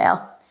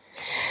exhale.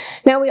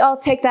 Now we all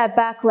take that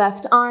back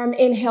left arm,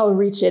 inhale,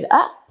 reach it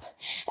up.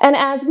 And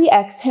as we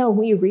exhale,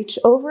 we reach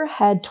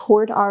overhead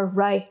toward our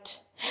right.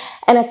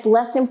 And it's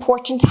less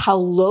important how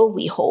low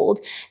we hold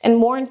and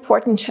more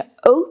important to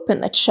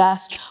open the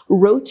chest,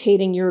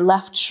 rotating your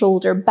left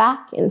shoulder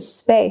back in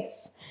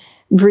space.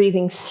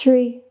 Breathing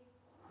 3.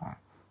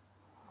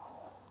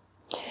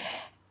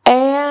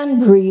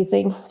 And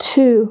breathing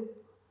 2.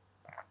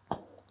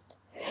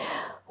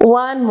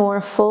 One more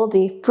full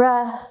deep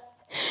breath.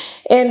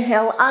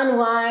 Inhale,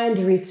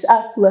 unwind, reach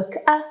up, look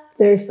up.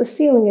 There's the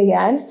ceiling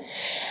again.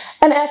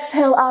 And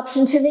exhale,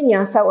 option to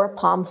vinyasa or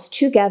palms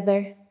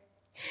together.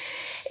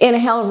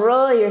 Inhale,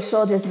 roll your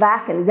shoulders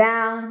back and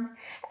down.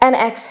 And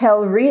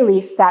exhale,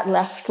 release that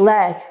left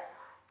leg.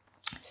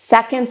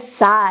 Second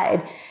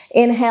side.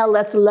 Inhale,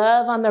 let's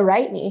love on the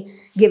right knee.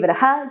 Give it a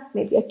hug,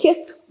 maybe a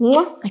kiss.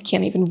 I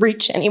can't even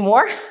reach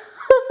anymore.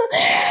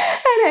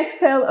 And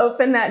exhale,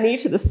 open that knee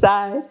to the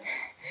side.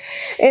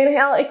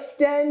 Inhale,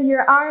 extend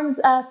your arms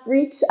up,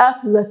 reach up,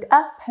 look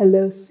up,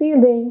 hello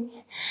ceiling.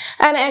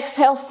 And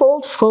exhale,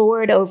 fold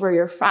forward over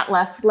your front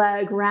left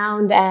leg,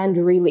 round and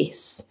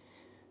release.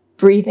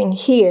 Breathing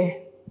here.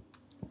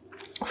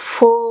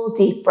 Full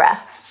deep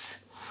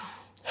breaths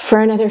for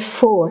another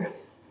 4.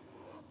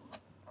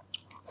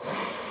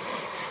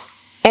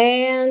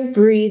 And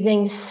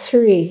breathing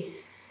 3.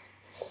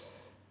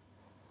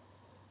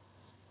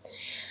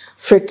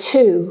 For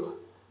 2.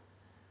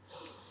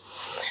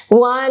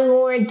 One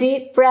more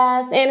deep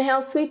breath.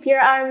 Inhale, sweep your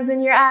arms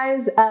and your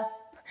eyes up.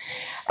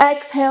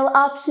 Exhale,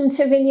 option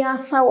to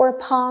vinyasa or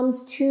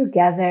palms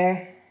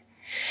together.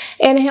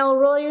 Inhale,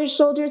 roll your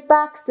shoulders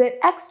back, sit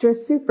extra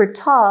super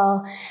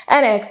tall.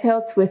 And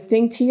exhale,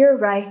 twisting to your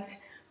right.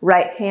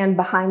 Right hand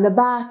behind the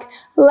back,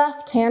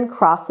 left hand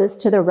crosses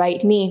to the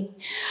right knee.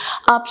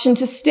 Option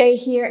to stay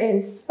here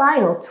in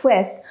spinal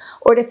twist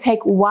or to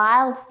take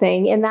wild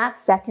thing in that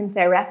second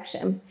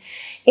direction.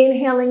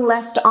 Inhaling,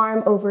 left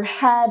arm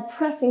overhead,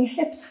 pressing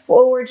hips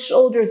forward,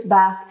 shoulders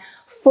back,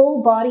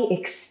 full body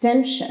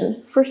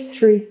extension for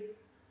 3.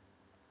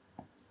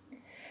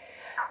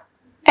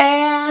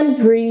 And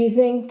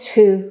breathing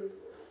 2.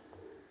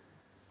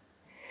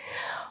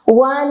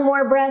 One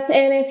more breath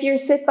in. If your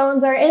sit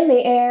bones are in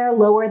the air,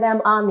 lower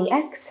them on the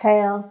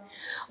exhale.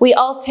 We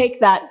all take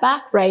that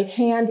back right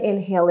hand,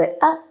 inhale it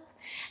up,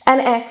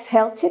 and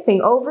exhale,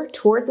 tipping over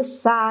toward the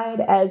side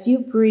as you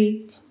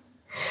breathe.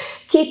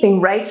 Keeping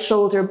right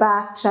shoulder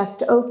back,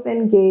 chest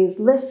open, gaze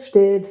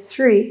lifted,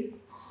 3.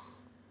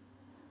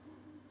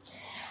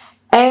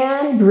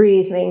 And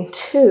breathing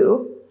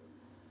 2.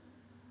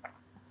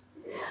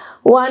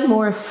 One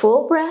more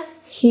full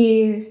breath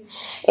here.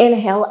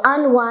 Inhale,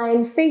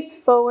 unwind,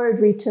 face forward,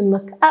 reach and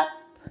look up.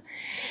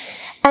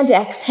 And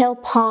exhale,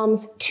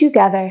 palms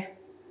together.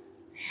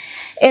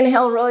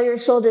 Inhale, roll your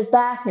shoulders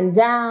back and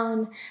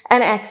down.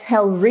 And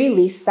exhale,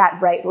 release that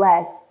right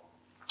leg.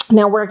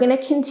 Now we're going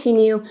to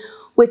continue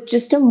with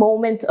just a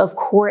moment of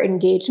core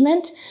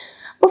engagement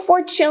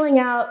before chilling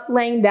out,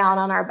 laying down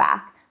on our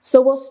back.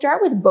 So we'll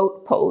start with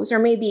boat pose, or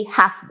maybe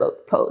half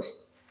boat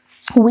pose.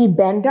 We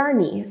bend our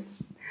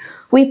knees.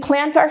 We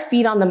plant our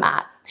feet on the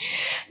mat.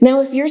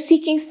 Now, if you're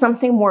seeking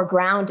something more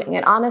grounding,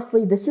 and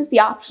honestly, this is the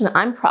option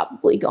I'm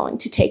probably going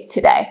to take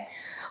today.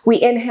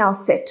 We inhale,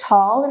 sit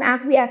tall, and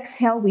as we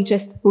exhale, we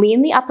just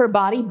lean the upper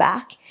body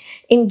back,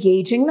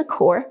 engaging the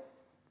core,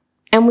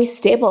 and we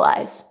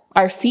stabilize.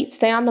 Our feet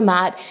stay on the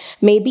mat.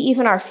 Maybe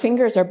even our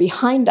fingers are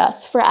behind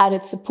us for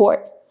added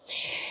support.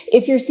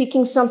 If you're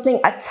seeking something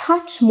a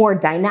touch more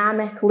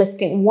dynamic,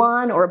 lifting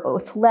one or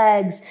both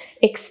legs,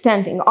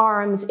 extending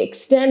arms,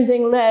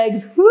 extending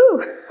legs,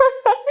 whoo,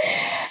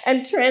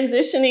 and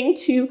transitioning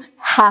to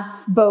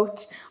half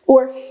boat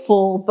or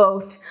full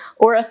boat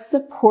or a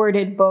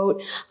supported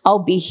boat, I'll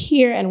be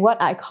here in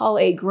what I call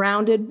a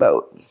grounded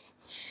boat.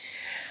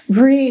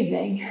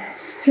 Breathing,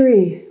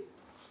 3.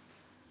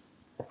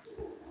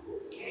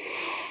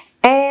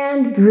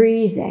 And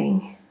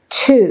breathing,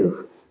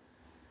 2.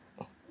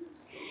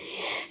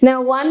 Now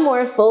one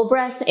more full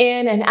breath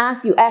in, and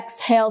as you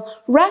exhale,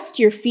 rest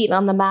your feet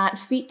on the mat,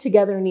 feet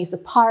together, knees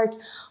apart,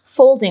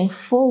 folding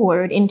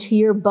forward into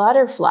your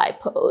butterfly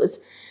pose,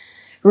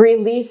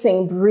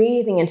 releasing,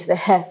 breathing into the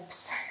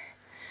hips.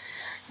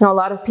 Now a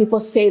lot of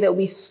people say that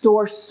we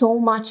store so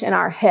much in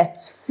our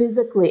hips,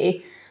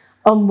 physically,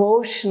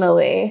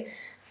 emotionally,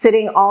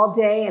 sitting all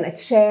day in a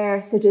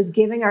chair, so just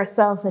giving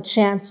ourselves a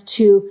chance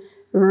to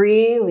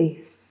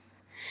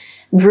release.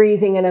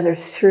 Breathing another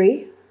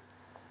 3.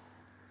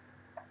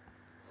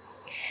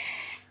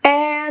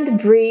 And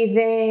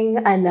breathing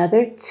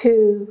another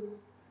 2.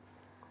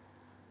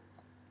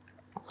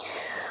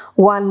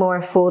 One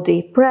more full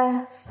deep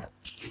breath.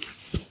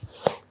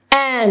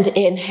 And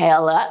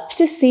inhale up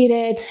to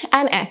seated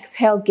and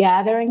exhale,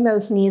 gathering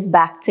those knees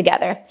back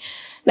together.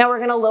 Now we're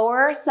going to lower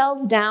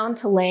ourselves down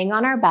to laying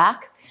on our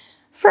back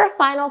for a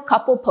final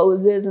couple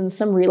poses and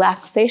some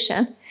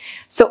relaxation.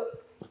 So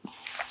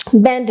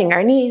bending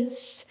our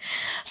knees,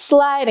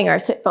 sliding our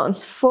sit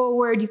bones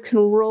forward. You can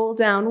roll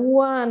down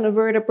one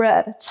vertebra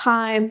at a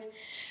time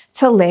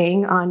to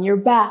laying on your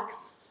back.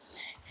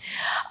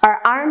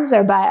 Our arms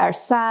are by our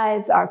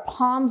sides, our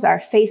palms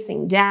are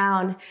facing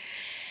down.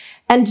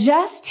 And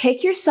just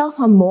take yourself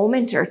a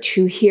moment or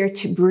two here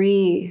to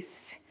breathe,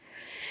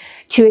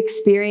 to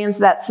experience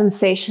that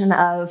sensation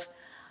of,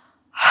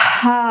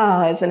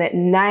 oh, isn't it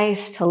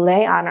nice to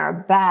lay on our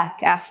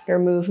back after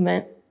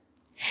movement?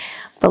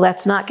 But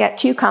let's not get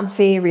too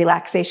comfy.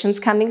 Relaxation's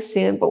coming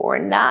soon, but we're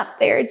not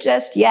there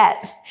just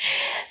yet.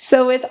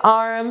 So with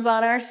arms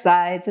on our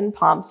sides and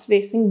palms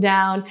facing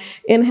down,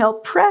 inhale,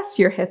 press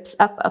your hips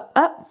up, up,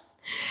 up.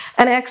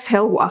 And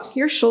exhale, walk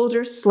your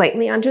shoulders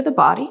slightly under the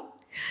body.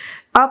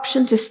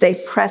 Option to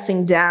stay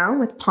pressing down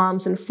with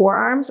palms and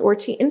forearms or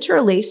to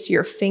interlace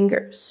your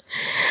fingers.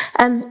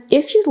 And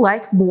if you'd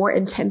like more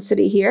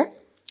intensity here,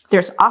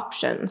 there's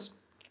options.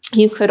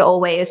 You could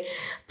always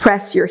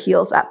press your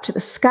heels up to the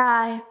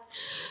sky.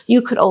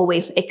 You could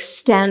always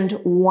extend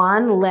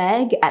one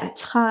leg at a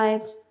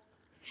time.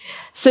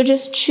 So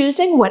just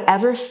choosing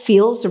whatever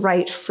feels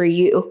right for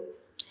you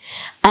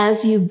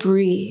as you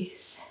breathe.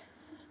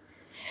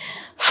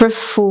 For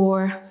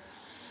 4.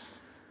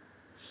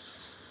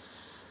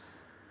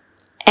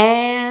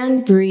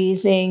 And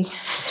breathing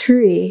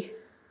 3.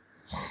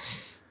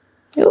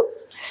 Oh,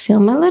 I feel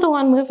my little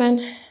one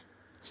moving.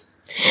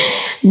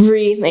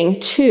 Breathing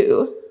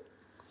 2.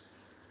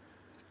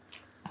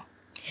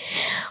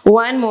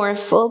 One more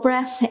full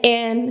breath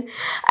in.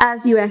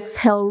 As you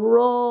exhale,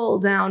 roll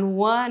down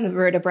one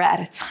vertebra at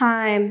a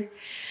time.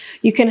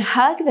 You can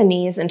hug the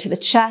knees into the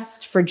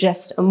chest for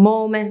just a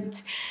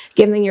moment,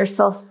 giving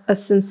yourself a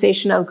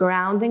sensation of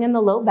grounding in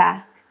the low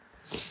back.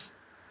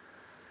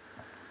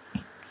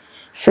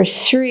 For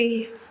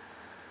 3.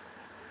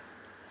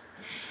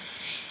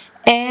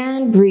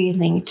 And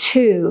breathing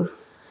 2.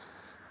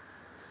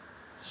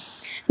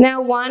 Now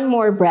one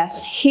more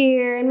breath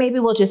here, and maybe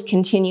we'll just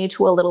continue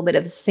to a little bit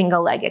of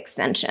single leg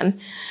extension.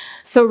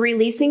 So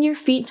releasing your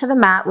feet to the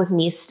mat with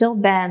knees still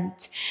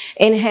bent.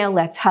 Inhale,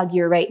 let's hug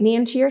your right knee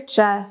into your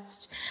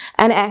chest.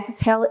 And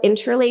exhale,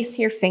 interlace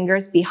your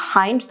fingers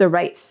behind the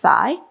right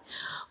thigh.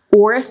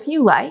 Or if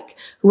you like,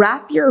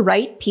 wrap your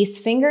right peace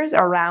fingers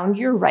around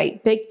your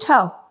right big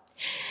toe.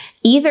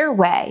 Either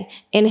way,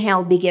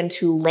 inhale, begin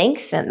to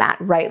lengthen that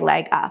right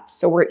leg up.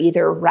 So we're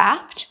either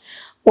wrapped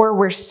or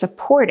we're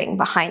supporting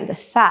behind the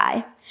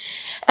thigh.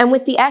 And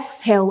with the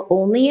exhale,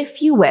 only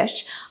if you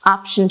wish,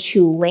 option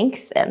to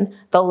lengthen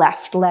the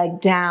left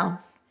leg down.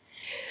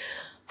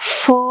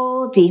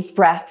 Full deep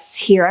breaths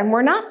here. And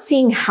we're not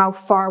seeing how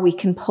far we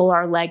can pull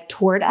our leg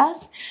toward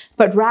us,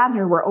 but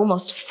rather we're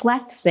almost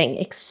flexing,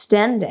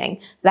 extending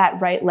that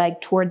right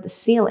leg toward the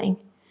ceiling.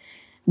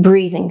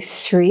 Breathing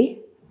 3.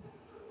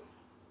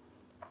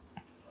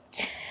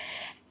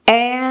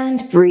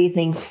 And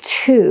breathing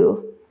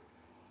 2.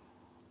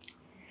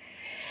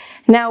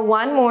 Now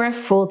one more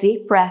full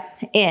deep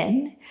breath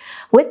in.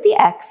 With the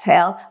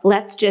exhale,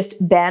 let's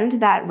just bend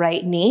that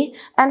right knee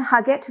and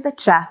hug it to the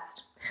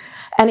chest.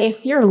 And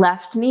if your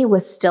left knee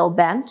was still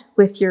bent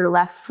with your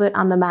left foot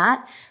on the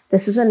mat,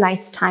 this is a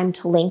nice time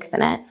to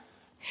lengthen it.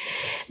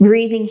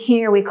 Breathing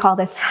here, we call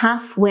this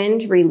half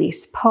wind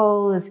release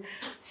pose.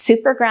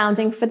 Super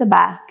grounding for the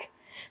back,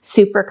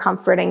 super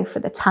comforting for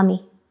the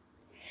tummy.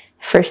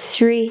 For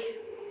 3.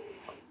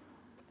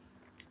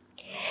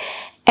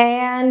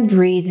 And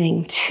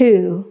breathing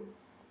 2.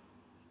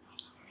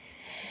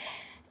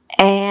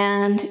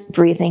 And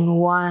breathing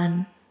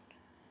 1.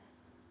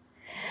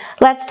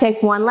 Let's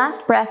take one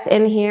last breath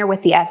in here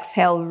with the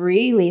exhale.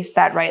 Release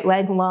that right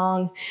leg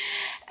long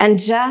and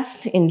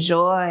just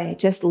enjoy,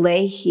 just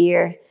lay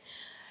here,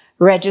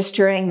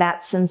 registering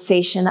that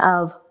sensation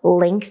of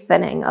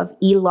lengthening, of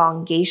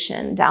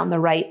elongation down the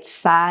right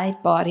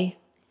side body.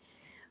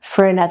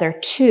 For another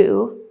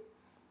 2.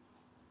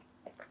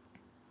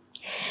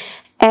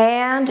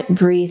 And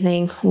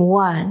breathing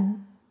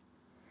 1.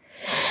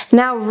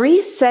 Now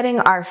resetting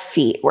our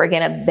feet. We're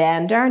going to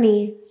bend our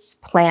knees,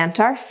 plant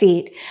our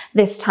feet.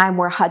 This time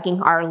we're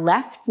hugging our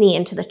left knee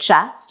into the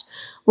chest.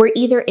 We're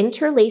either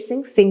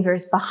interlacing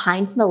fingers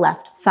behind the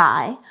left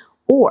thigh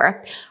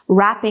or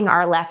wrapping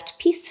our left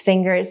peace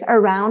fingers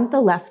around the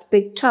left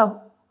big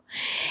toe.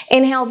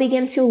 Inhale,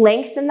 begin to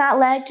lengthen that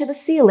leg to the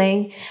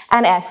ceiling,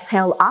 and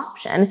exhale,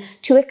 option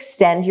to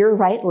extend your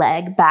right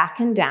leg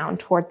back and down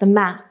toward the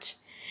mat.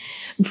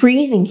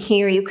 Breathing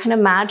here, you can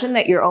imagine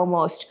that you're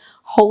almost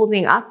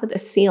holding up the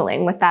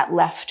ceiling with that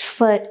left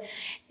foot,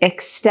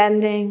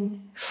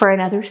 extending for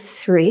another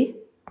 3.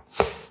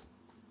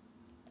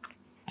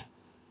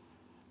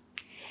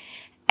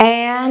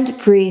 And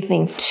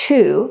breathing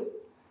 2.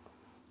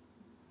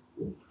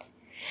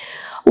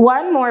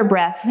 One more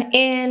breath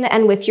in,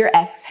 and with your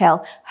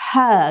exhale,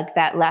 hug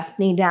that left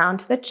knee down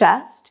to the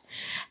chest.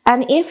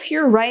 And if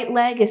your right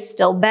leg is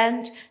still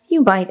bent,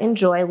 you might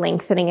enjoy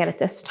lengthening it at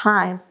this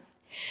time.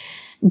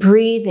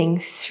 Breathing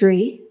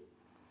 3.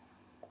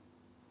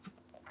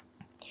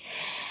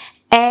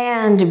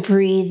 And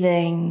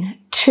breathing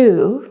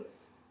 2.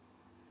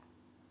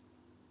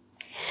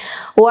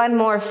 One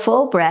more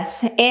full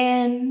breath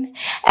in,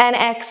 and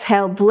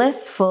exhale,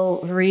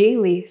 blissful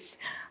release.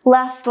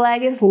 Left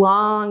leg is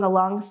long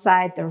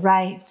alongside the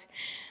right,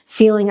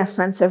 feeling a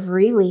sense of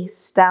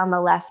release down the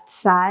left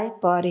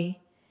side body.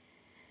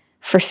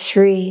 For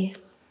 3.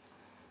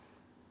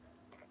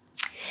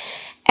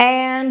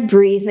 And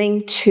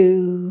breathing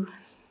 2.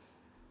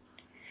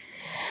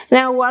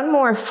 Now one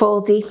more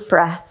full deep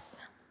breath.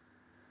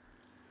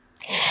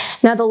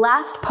 Now the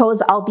last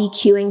pose I'll be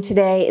cueing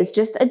today is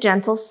just a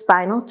gentle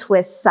spinal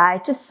twist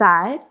side to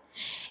side.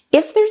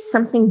 If there's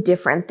something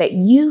different that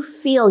you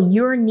feel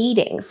you're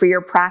needing for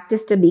your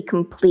practice to be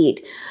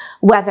complete,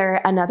 whether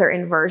another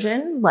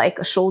inversion like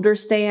a shoulder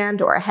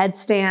stand or a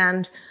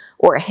headstand,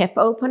 or a hip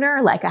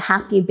opener like a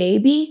happy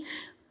baby,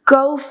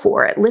 go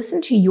for it.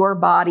 Listen to your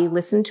body.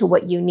 Listen to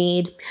what you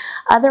need.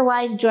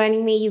 Otherwise,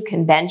 joining me, you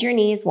can bend your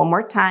knees one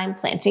more time,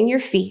 planting your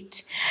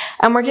feet.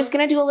 And we're just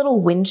going to do a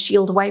little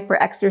windshield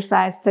wiper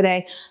exercise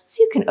today.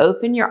 So you can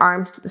open your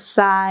arms to the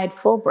side,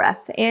 full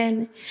breath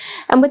in.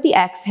 And with the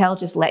exhale,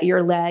 just let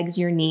your legs,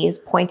 your knees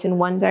point in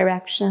one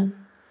direction.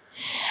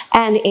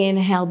 And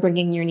inhale,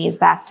 bringing your knees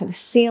back to the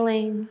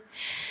ceiling.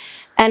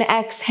 And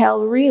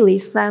exhale,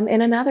 release them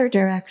in another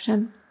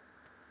direction.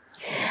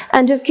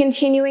 And just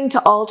continuing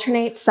to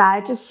alternate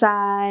side to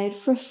side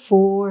for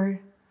 4.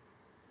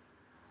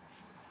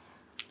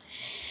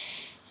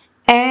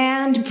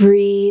 And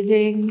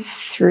breathing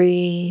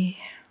 3.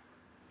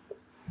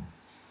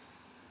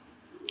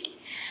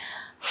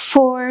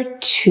 For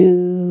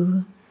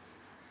 2.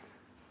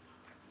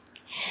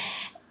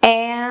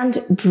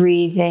 And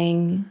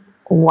breathing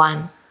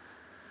 1.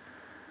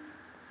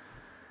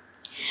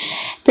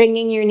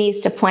 Bringing your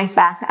knees to point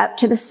back up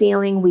to the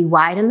ceiling, we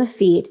widen the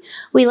feet.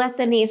 We let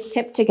the knees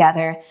tip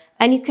together,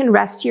 and you can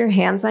rest your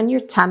hands on your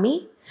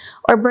tummy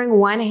or bring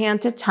one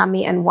hand to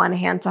tummy and one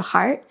hand to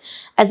heart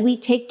as we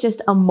take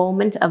just a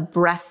moment of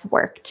breath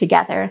work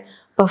together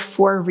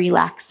before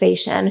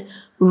relaxation,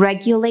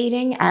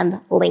 regulating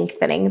and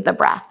lengthening the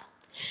breath.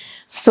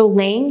 So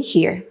laying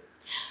here,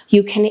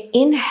 you can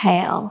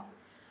inhale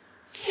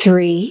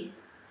 3,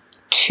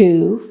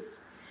 2,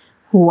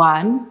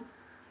 1.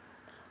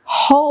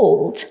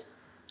 Hold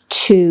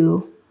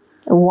 2,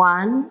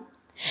 1,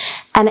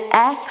 and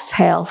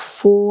exhale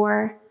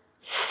 4,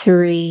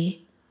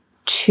 3,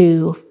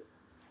 2,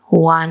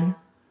 1.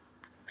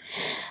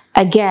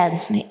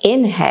 Again,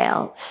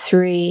 inhale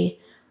 3,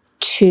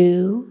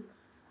 2,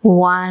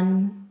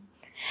 1,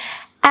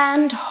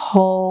 and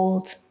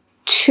hold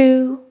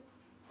 2,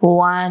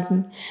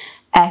 1.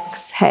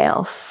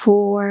 Exhale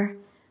 4,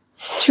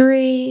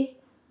 3,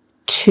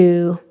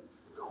 2,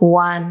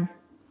 1.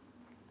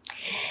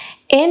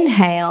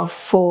 Inhale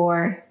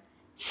 4,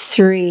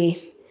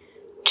 3,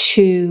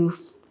 2,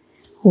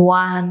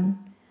 1.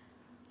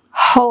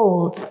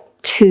 Hold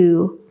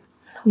 2,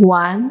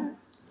 1.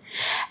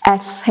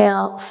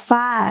 Exhale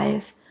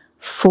 5,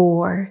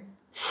 4,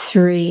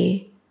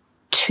 3,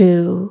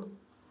 2,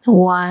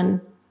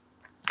 1.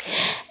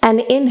 And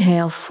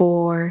inhale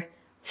 4,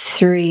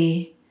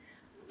 3,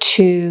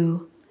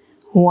 2,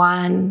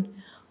 1.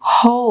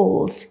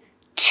 Hold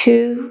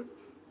 2,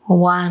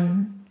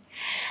 1.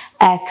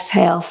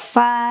 Exhale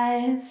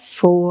 5,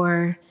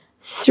 4,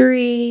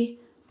 3,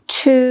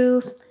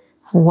 2,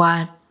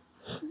 1.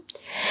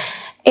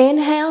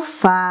 Inhale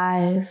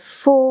 5,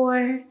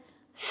 4,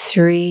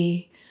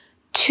 3,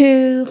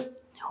 2,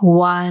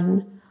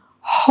 1.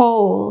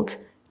 Hold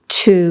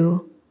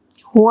 2,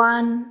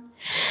 1.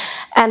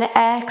 And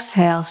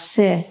exhale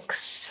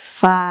 6,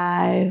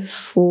 5,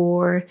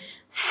 4,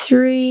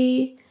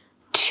 3,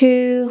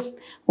 2,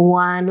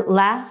 1.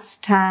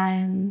 Last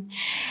time.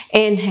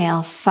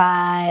 Inhale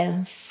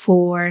 5,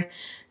 4,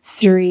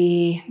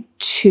 3,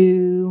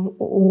 2,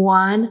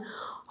 1.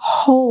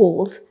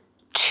 Hold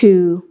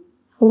 2,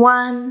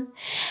 1.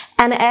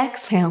 And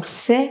exhale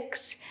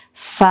 6,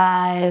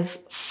 5,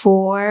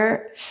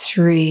 4,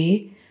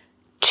 3,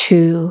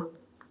 2,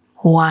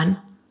 1.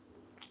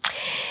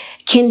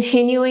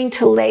 Continuing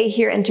to lay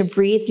here and to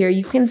breathe here,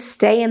 you can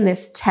stay in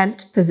this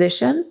tent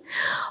position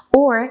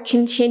or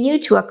continue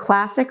to a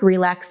classic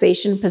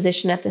relaxation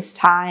position at this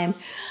time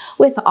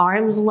with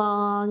arms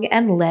long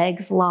and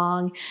legs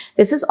long.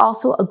 This is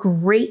also a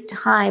great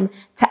time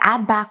to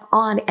add back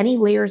on any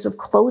layers of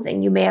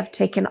clothing you may have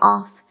taken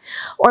off,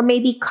 or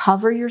maybe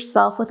cover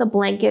yourself with a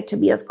blanket to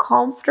be as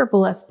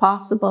comfortable as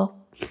possible.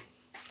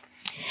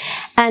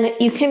 And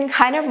you can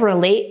kind of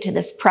relate to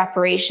this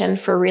preparation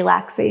for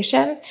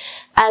relaxation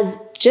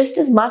as just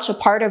as much a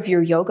part of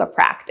your yoga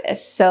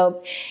practice.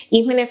 So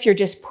even if you're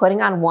just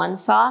putting on one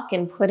sock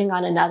and putting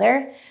on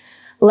another,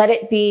 let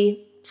it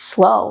be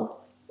slow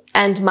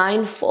and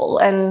mindful,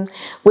 and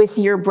with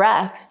your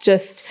breath,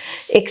 just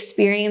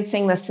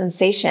experiencing the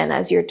sensation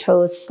as your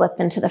toes slip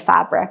into the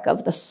fabric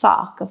of the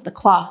sock, of the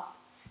cloth.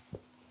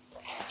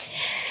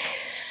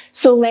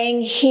 So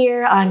laying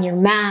here on your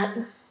mat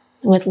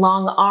with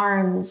long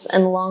arms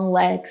and long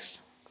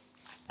legs,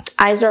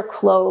 eyes are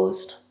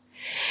closed,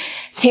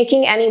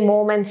 taking any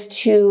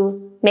moments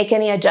to make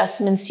any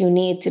adjustments you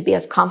need to be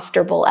as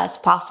comfortable as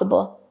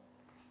possible.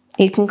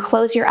 You can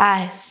close your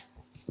eyes.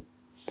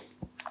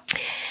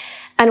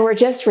 And we're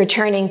just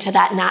returning to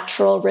that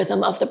natural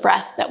rhythm of the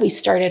breath that we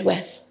started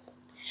with.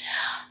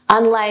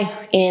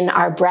 Unlike in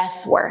our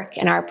breath work,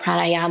 in our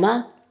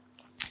pranayama,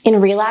 in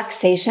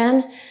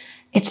relaxation,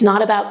 it's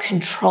not about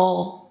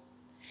control.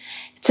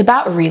 It's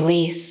about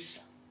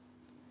release.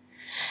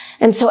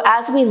 And so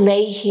as we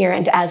lay here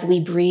and as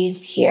we breathe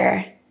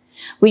here,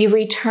 we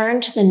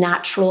return to the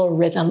natural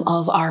rhythm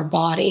of our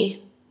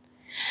body,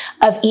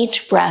 of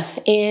each breath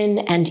in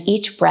and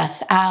each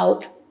breath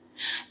out,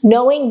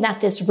 knowing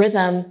that this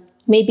rhythm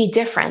may be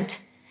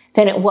different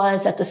than it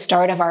was at the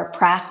start of our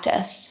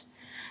practice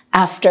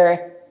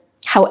after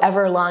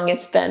however long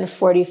it's been,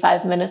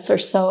 45 minutes or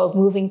so of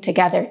moving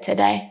together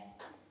today.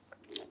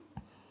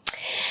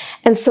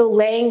 And so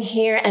laying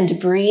here and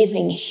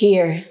breathing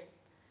here,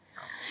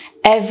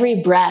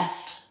 every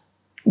breath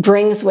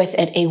brings with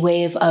it a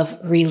wave of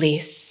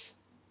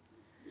release.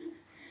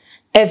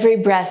 Every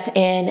breath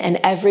in and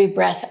every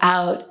breath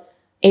out,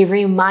 a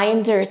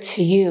reminder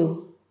to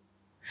you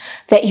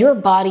that your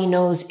body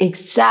knows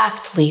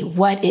exactly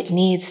what it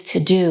needs to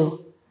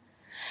do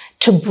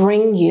to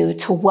bring you,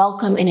 to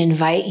welcome and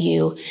invite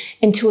you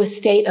into a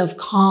state of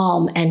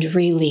calm and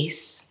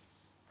release.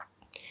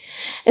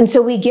 And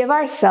so we give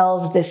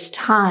ourselves this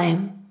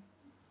time,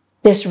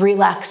 this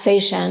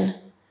relaxation,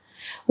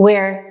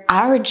 where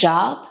our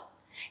job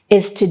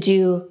is to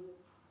do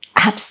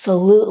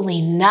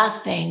absolutely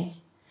nothing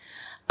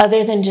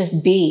other than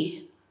just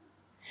be.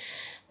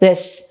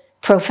 This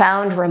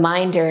profound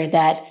reminder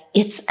that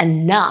it's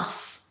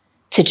enough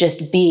to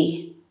just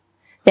be,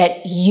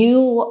 that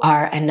you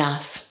are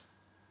enough.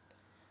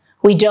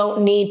 We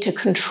don't need to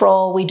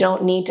control. We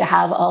don't need to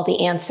have all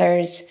the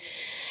answers.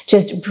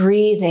 Just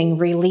breathing,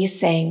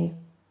 releasing,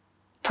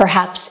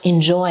 perhaps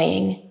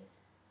enjoying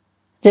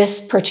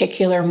this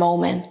particular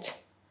moment,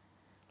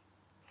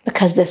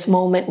 because this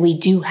moment we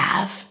do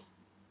have.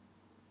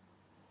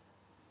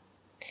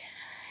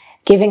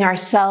 Giving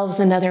ourselves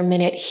another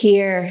minute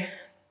here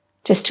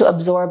just to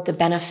absorb the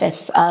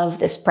benefits of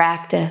this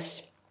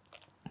practice.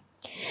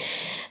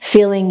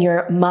 Feeling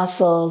your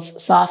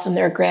muscles soften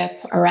their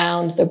grip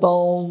around the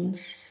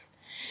bones.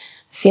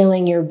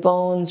 Feeling your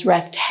bones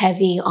rest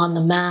heavy on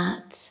the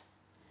mat.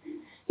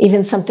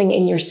 Even something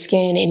in your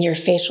skin, in your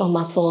facial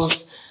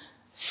muscles,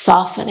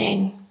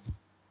 softening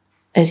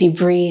as you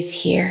breathe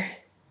here.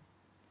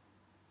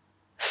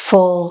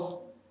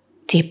 Full,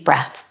 deep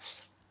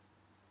breaths.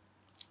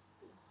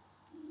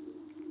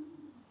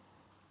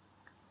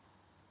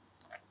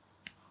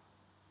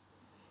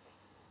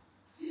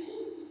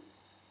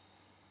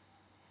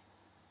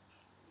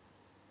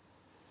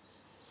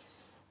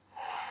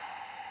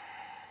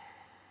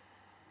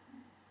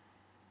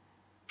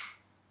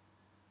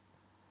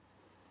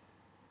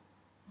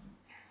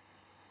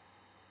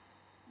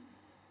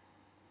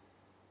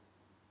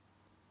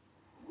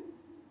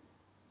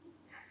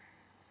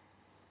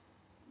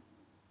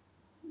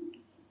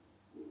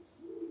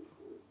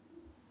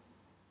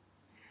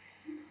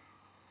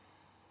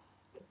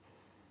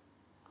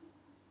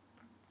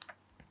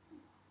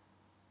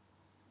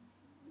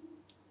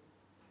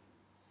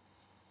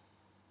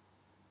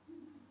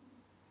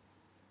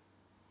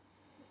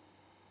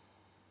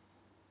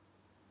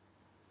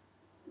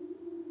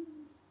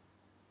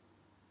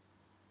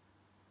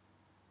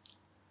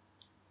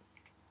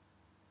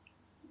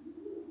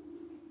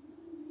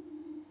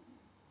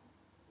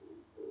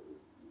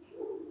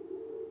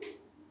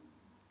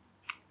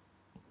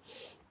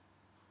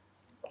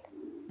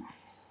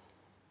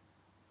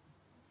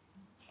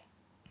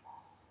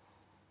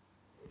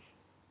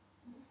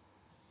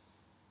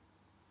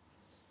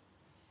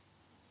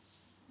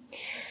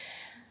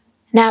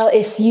 Now,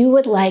 if you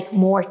would like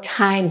more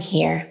time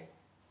here,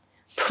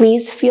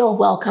 please feel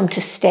welcome to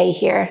stay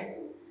here.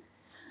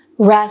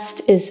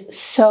 Rest is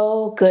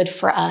so good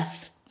for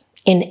us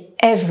in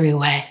every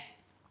way.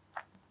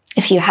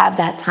 If you have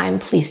that time,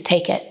 please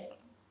take it.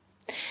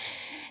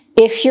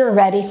 If you're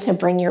ready to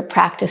bring your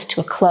practice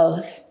to a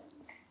close,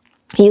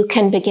 you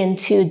can begin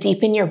to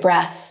deepen your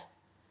breath,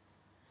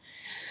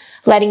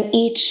 letting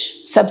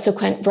each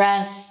subsequent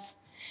breath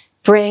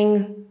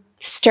bring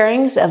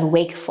stirrings of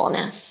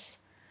wakefulness.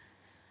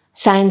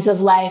 Signs of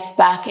life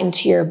back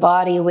into your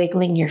body,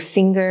 wiggling your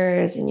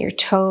fingers and your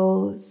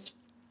toes,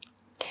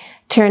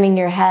 turning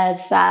your head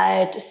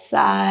side to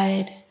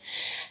side,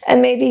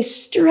 and maybe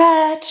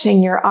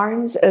stretching your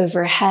arms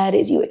overhead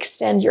as you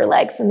extend your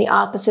legs in the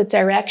opposite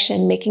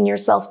direction, making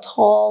yourself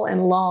tall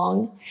and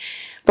long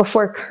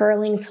before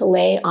curling to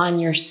lay on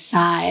your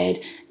side,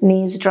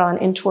 knees drawn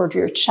in toward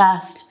your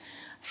chest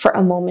for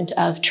a moment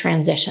of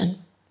transition.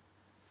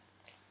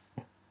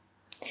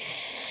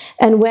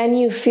 And when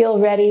you feel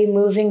ready,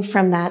 moving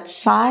from that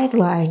side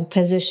lying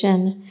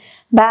position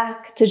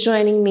back to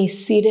joining me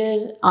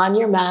seated on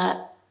your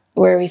mat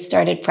where we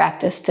started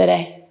practice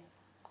today.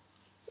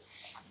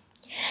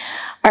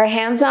 Our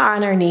hands are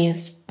on our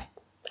knees.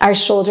 Our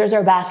shoulders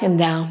are back and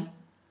down.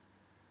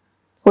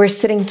 We're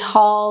sitting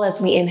tall as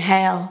we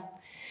inhale,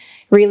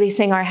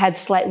 releasing our head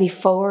slightly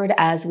forward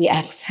as we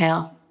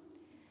exhale.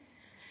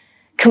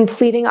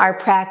 Completing our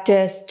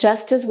practice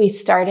just as we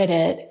started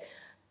it,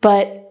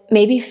 but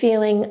maybe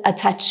feeling a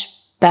touch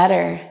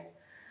better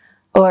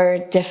or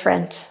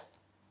different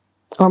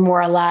or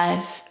more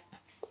alive.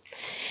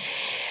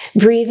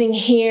 Breathing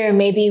here,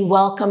 maybe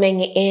welcoming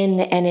in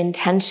an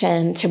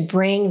intention to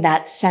bring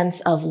that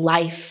sense of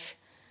life,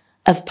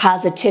 of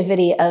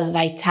positivity, of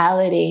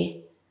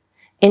vitality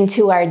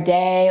into our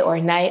day or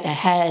night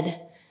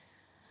ahead,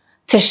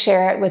 to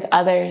share it with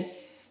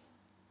others,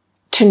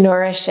 to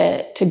nourish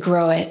it, to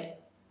grow it.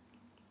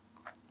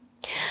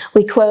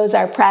 We close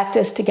our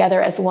practice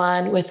together as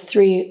one with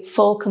 3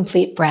 full,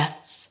 complete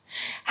breaths.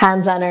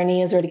 Hands on our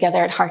knees or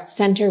together at heart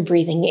center,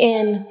 breathing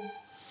in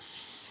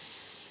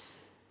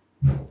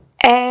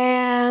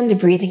and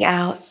breathing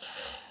out.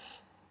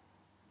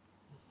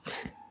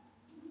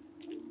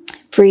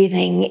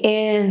 Breathing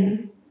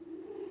in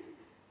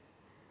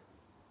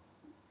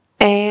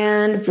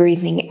and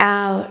breathing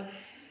out.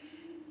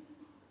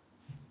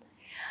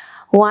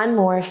 One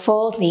more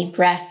full deep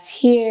breath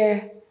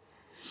here.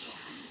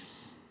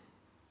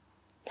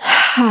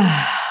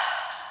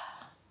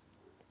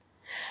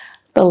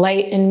 The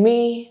light in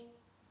me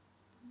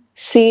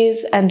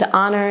sees and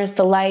honors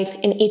the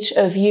light in each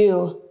of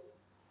you.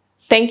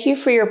 Thank you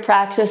for your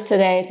practice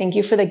today. Thank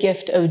you for the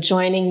gift of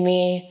joining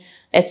me.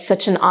 It's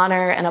such an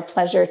honor and a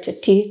pleasure to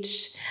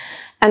teach.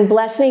 And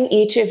blessing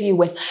each of you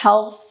with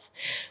health,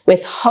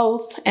 with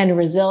hope and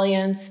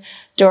resilience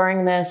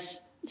during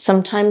this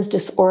sometimes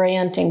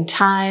disorienting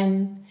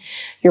time.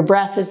 Your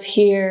breath is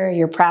here.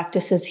 Your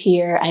practice is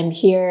here. I'm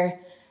here,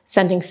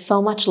 sending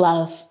so much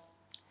love.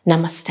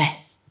 Namaste.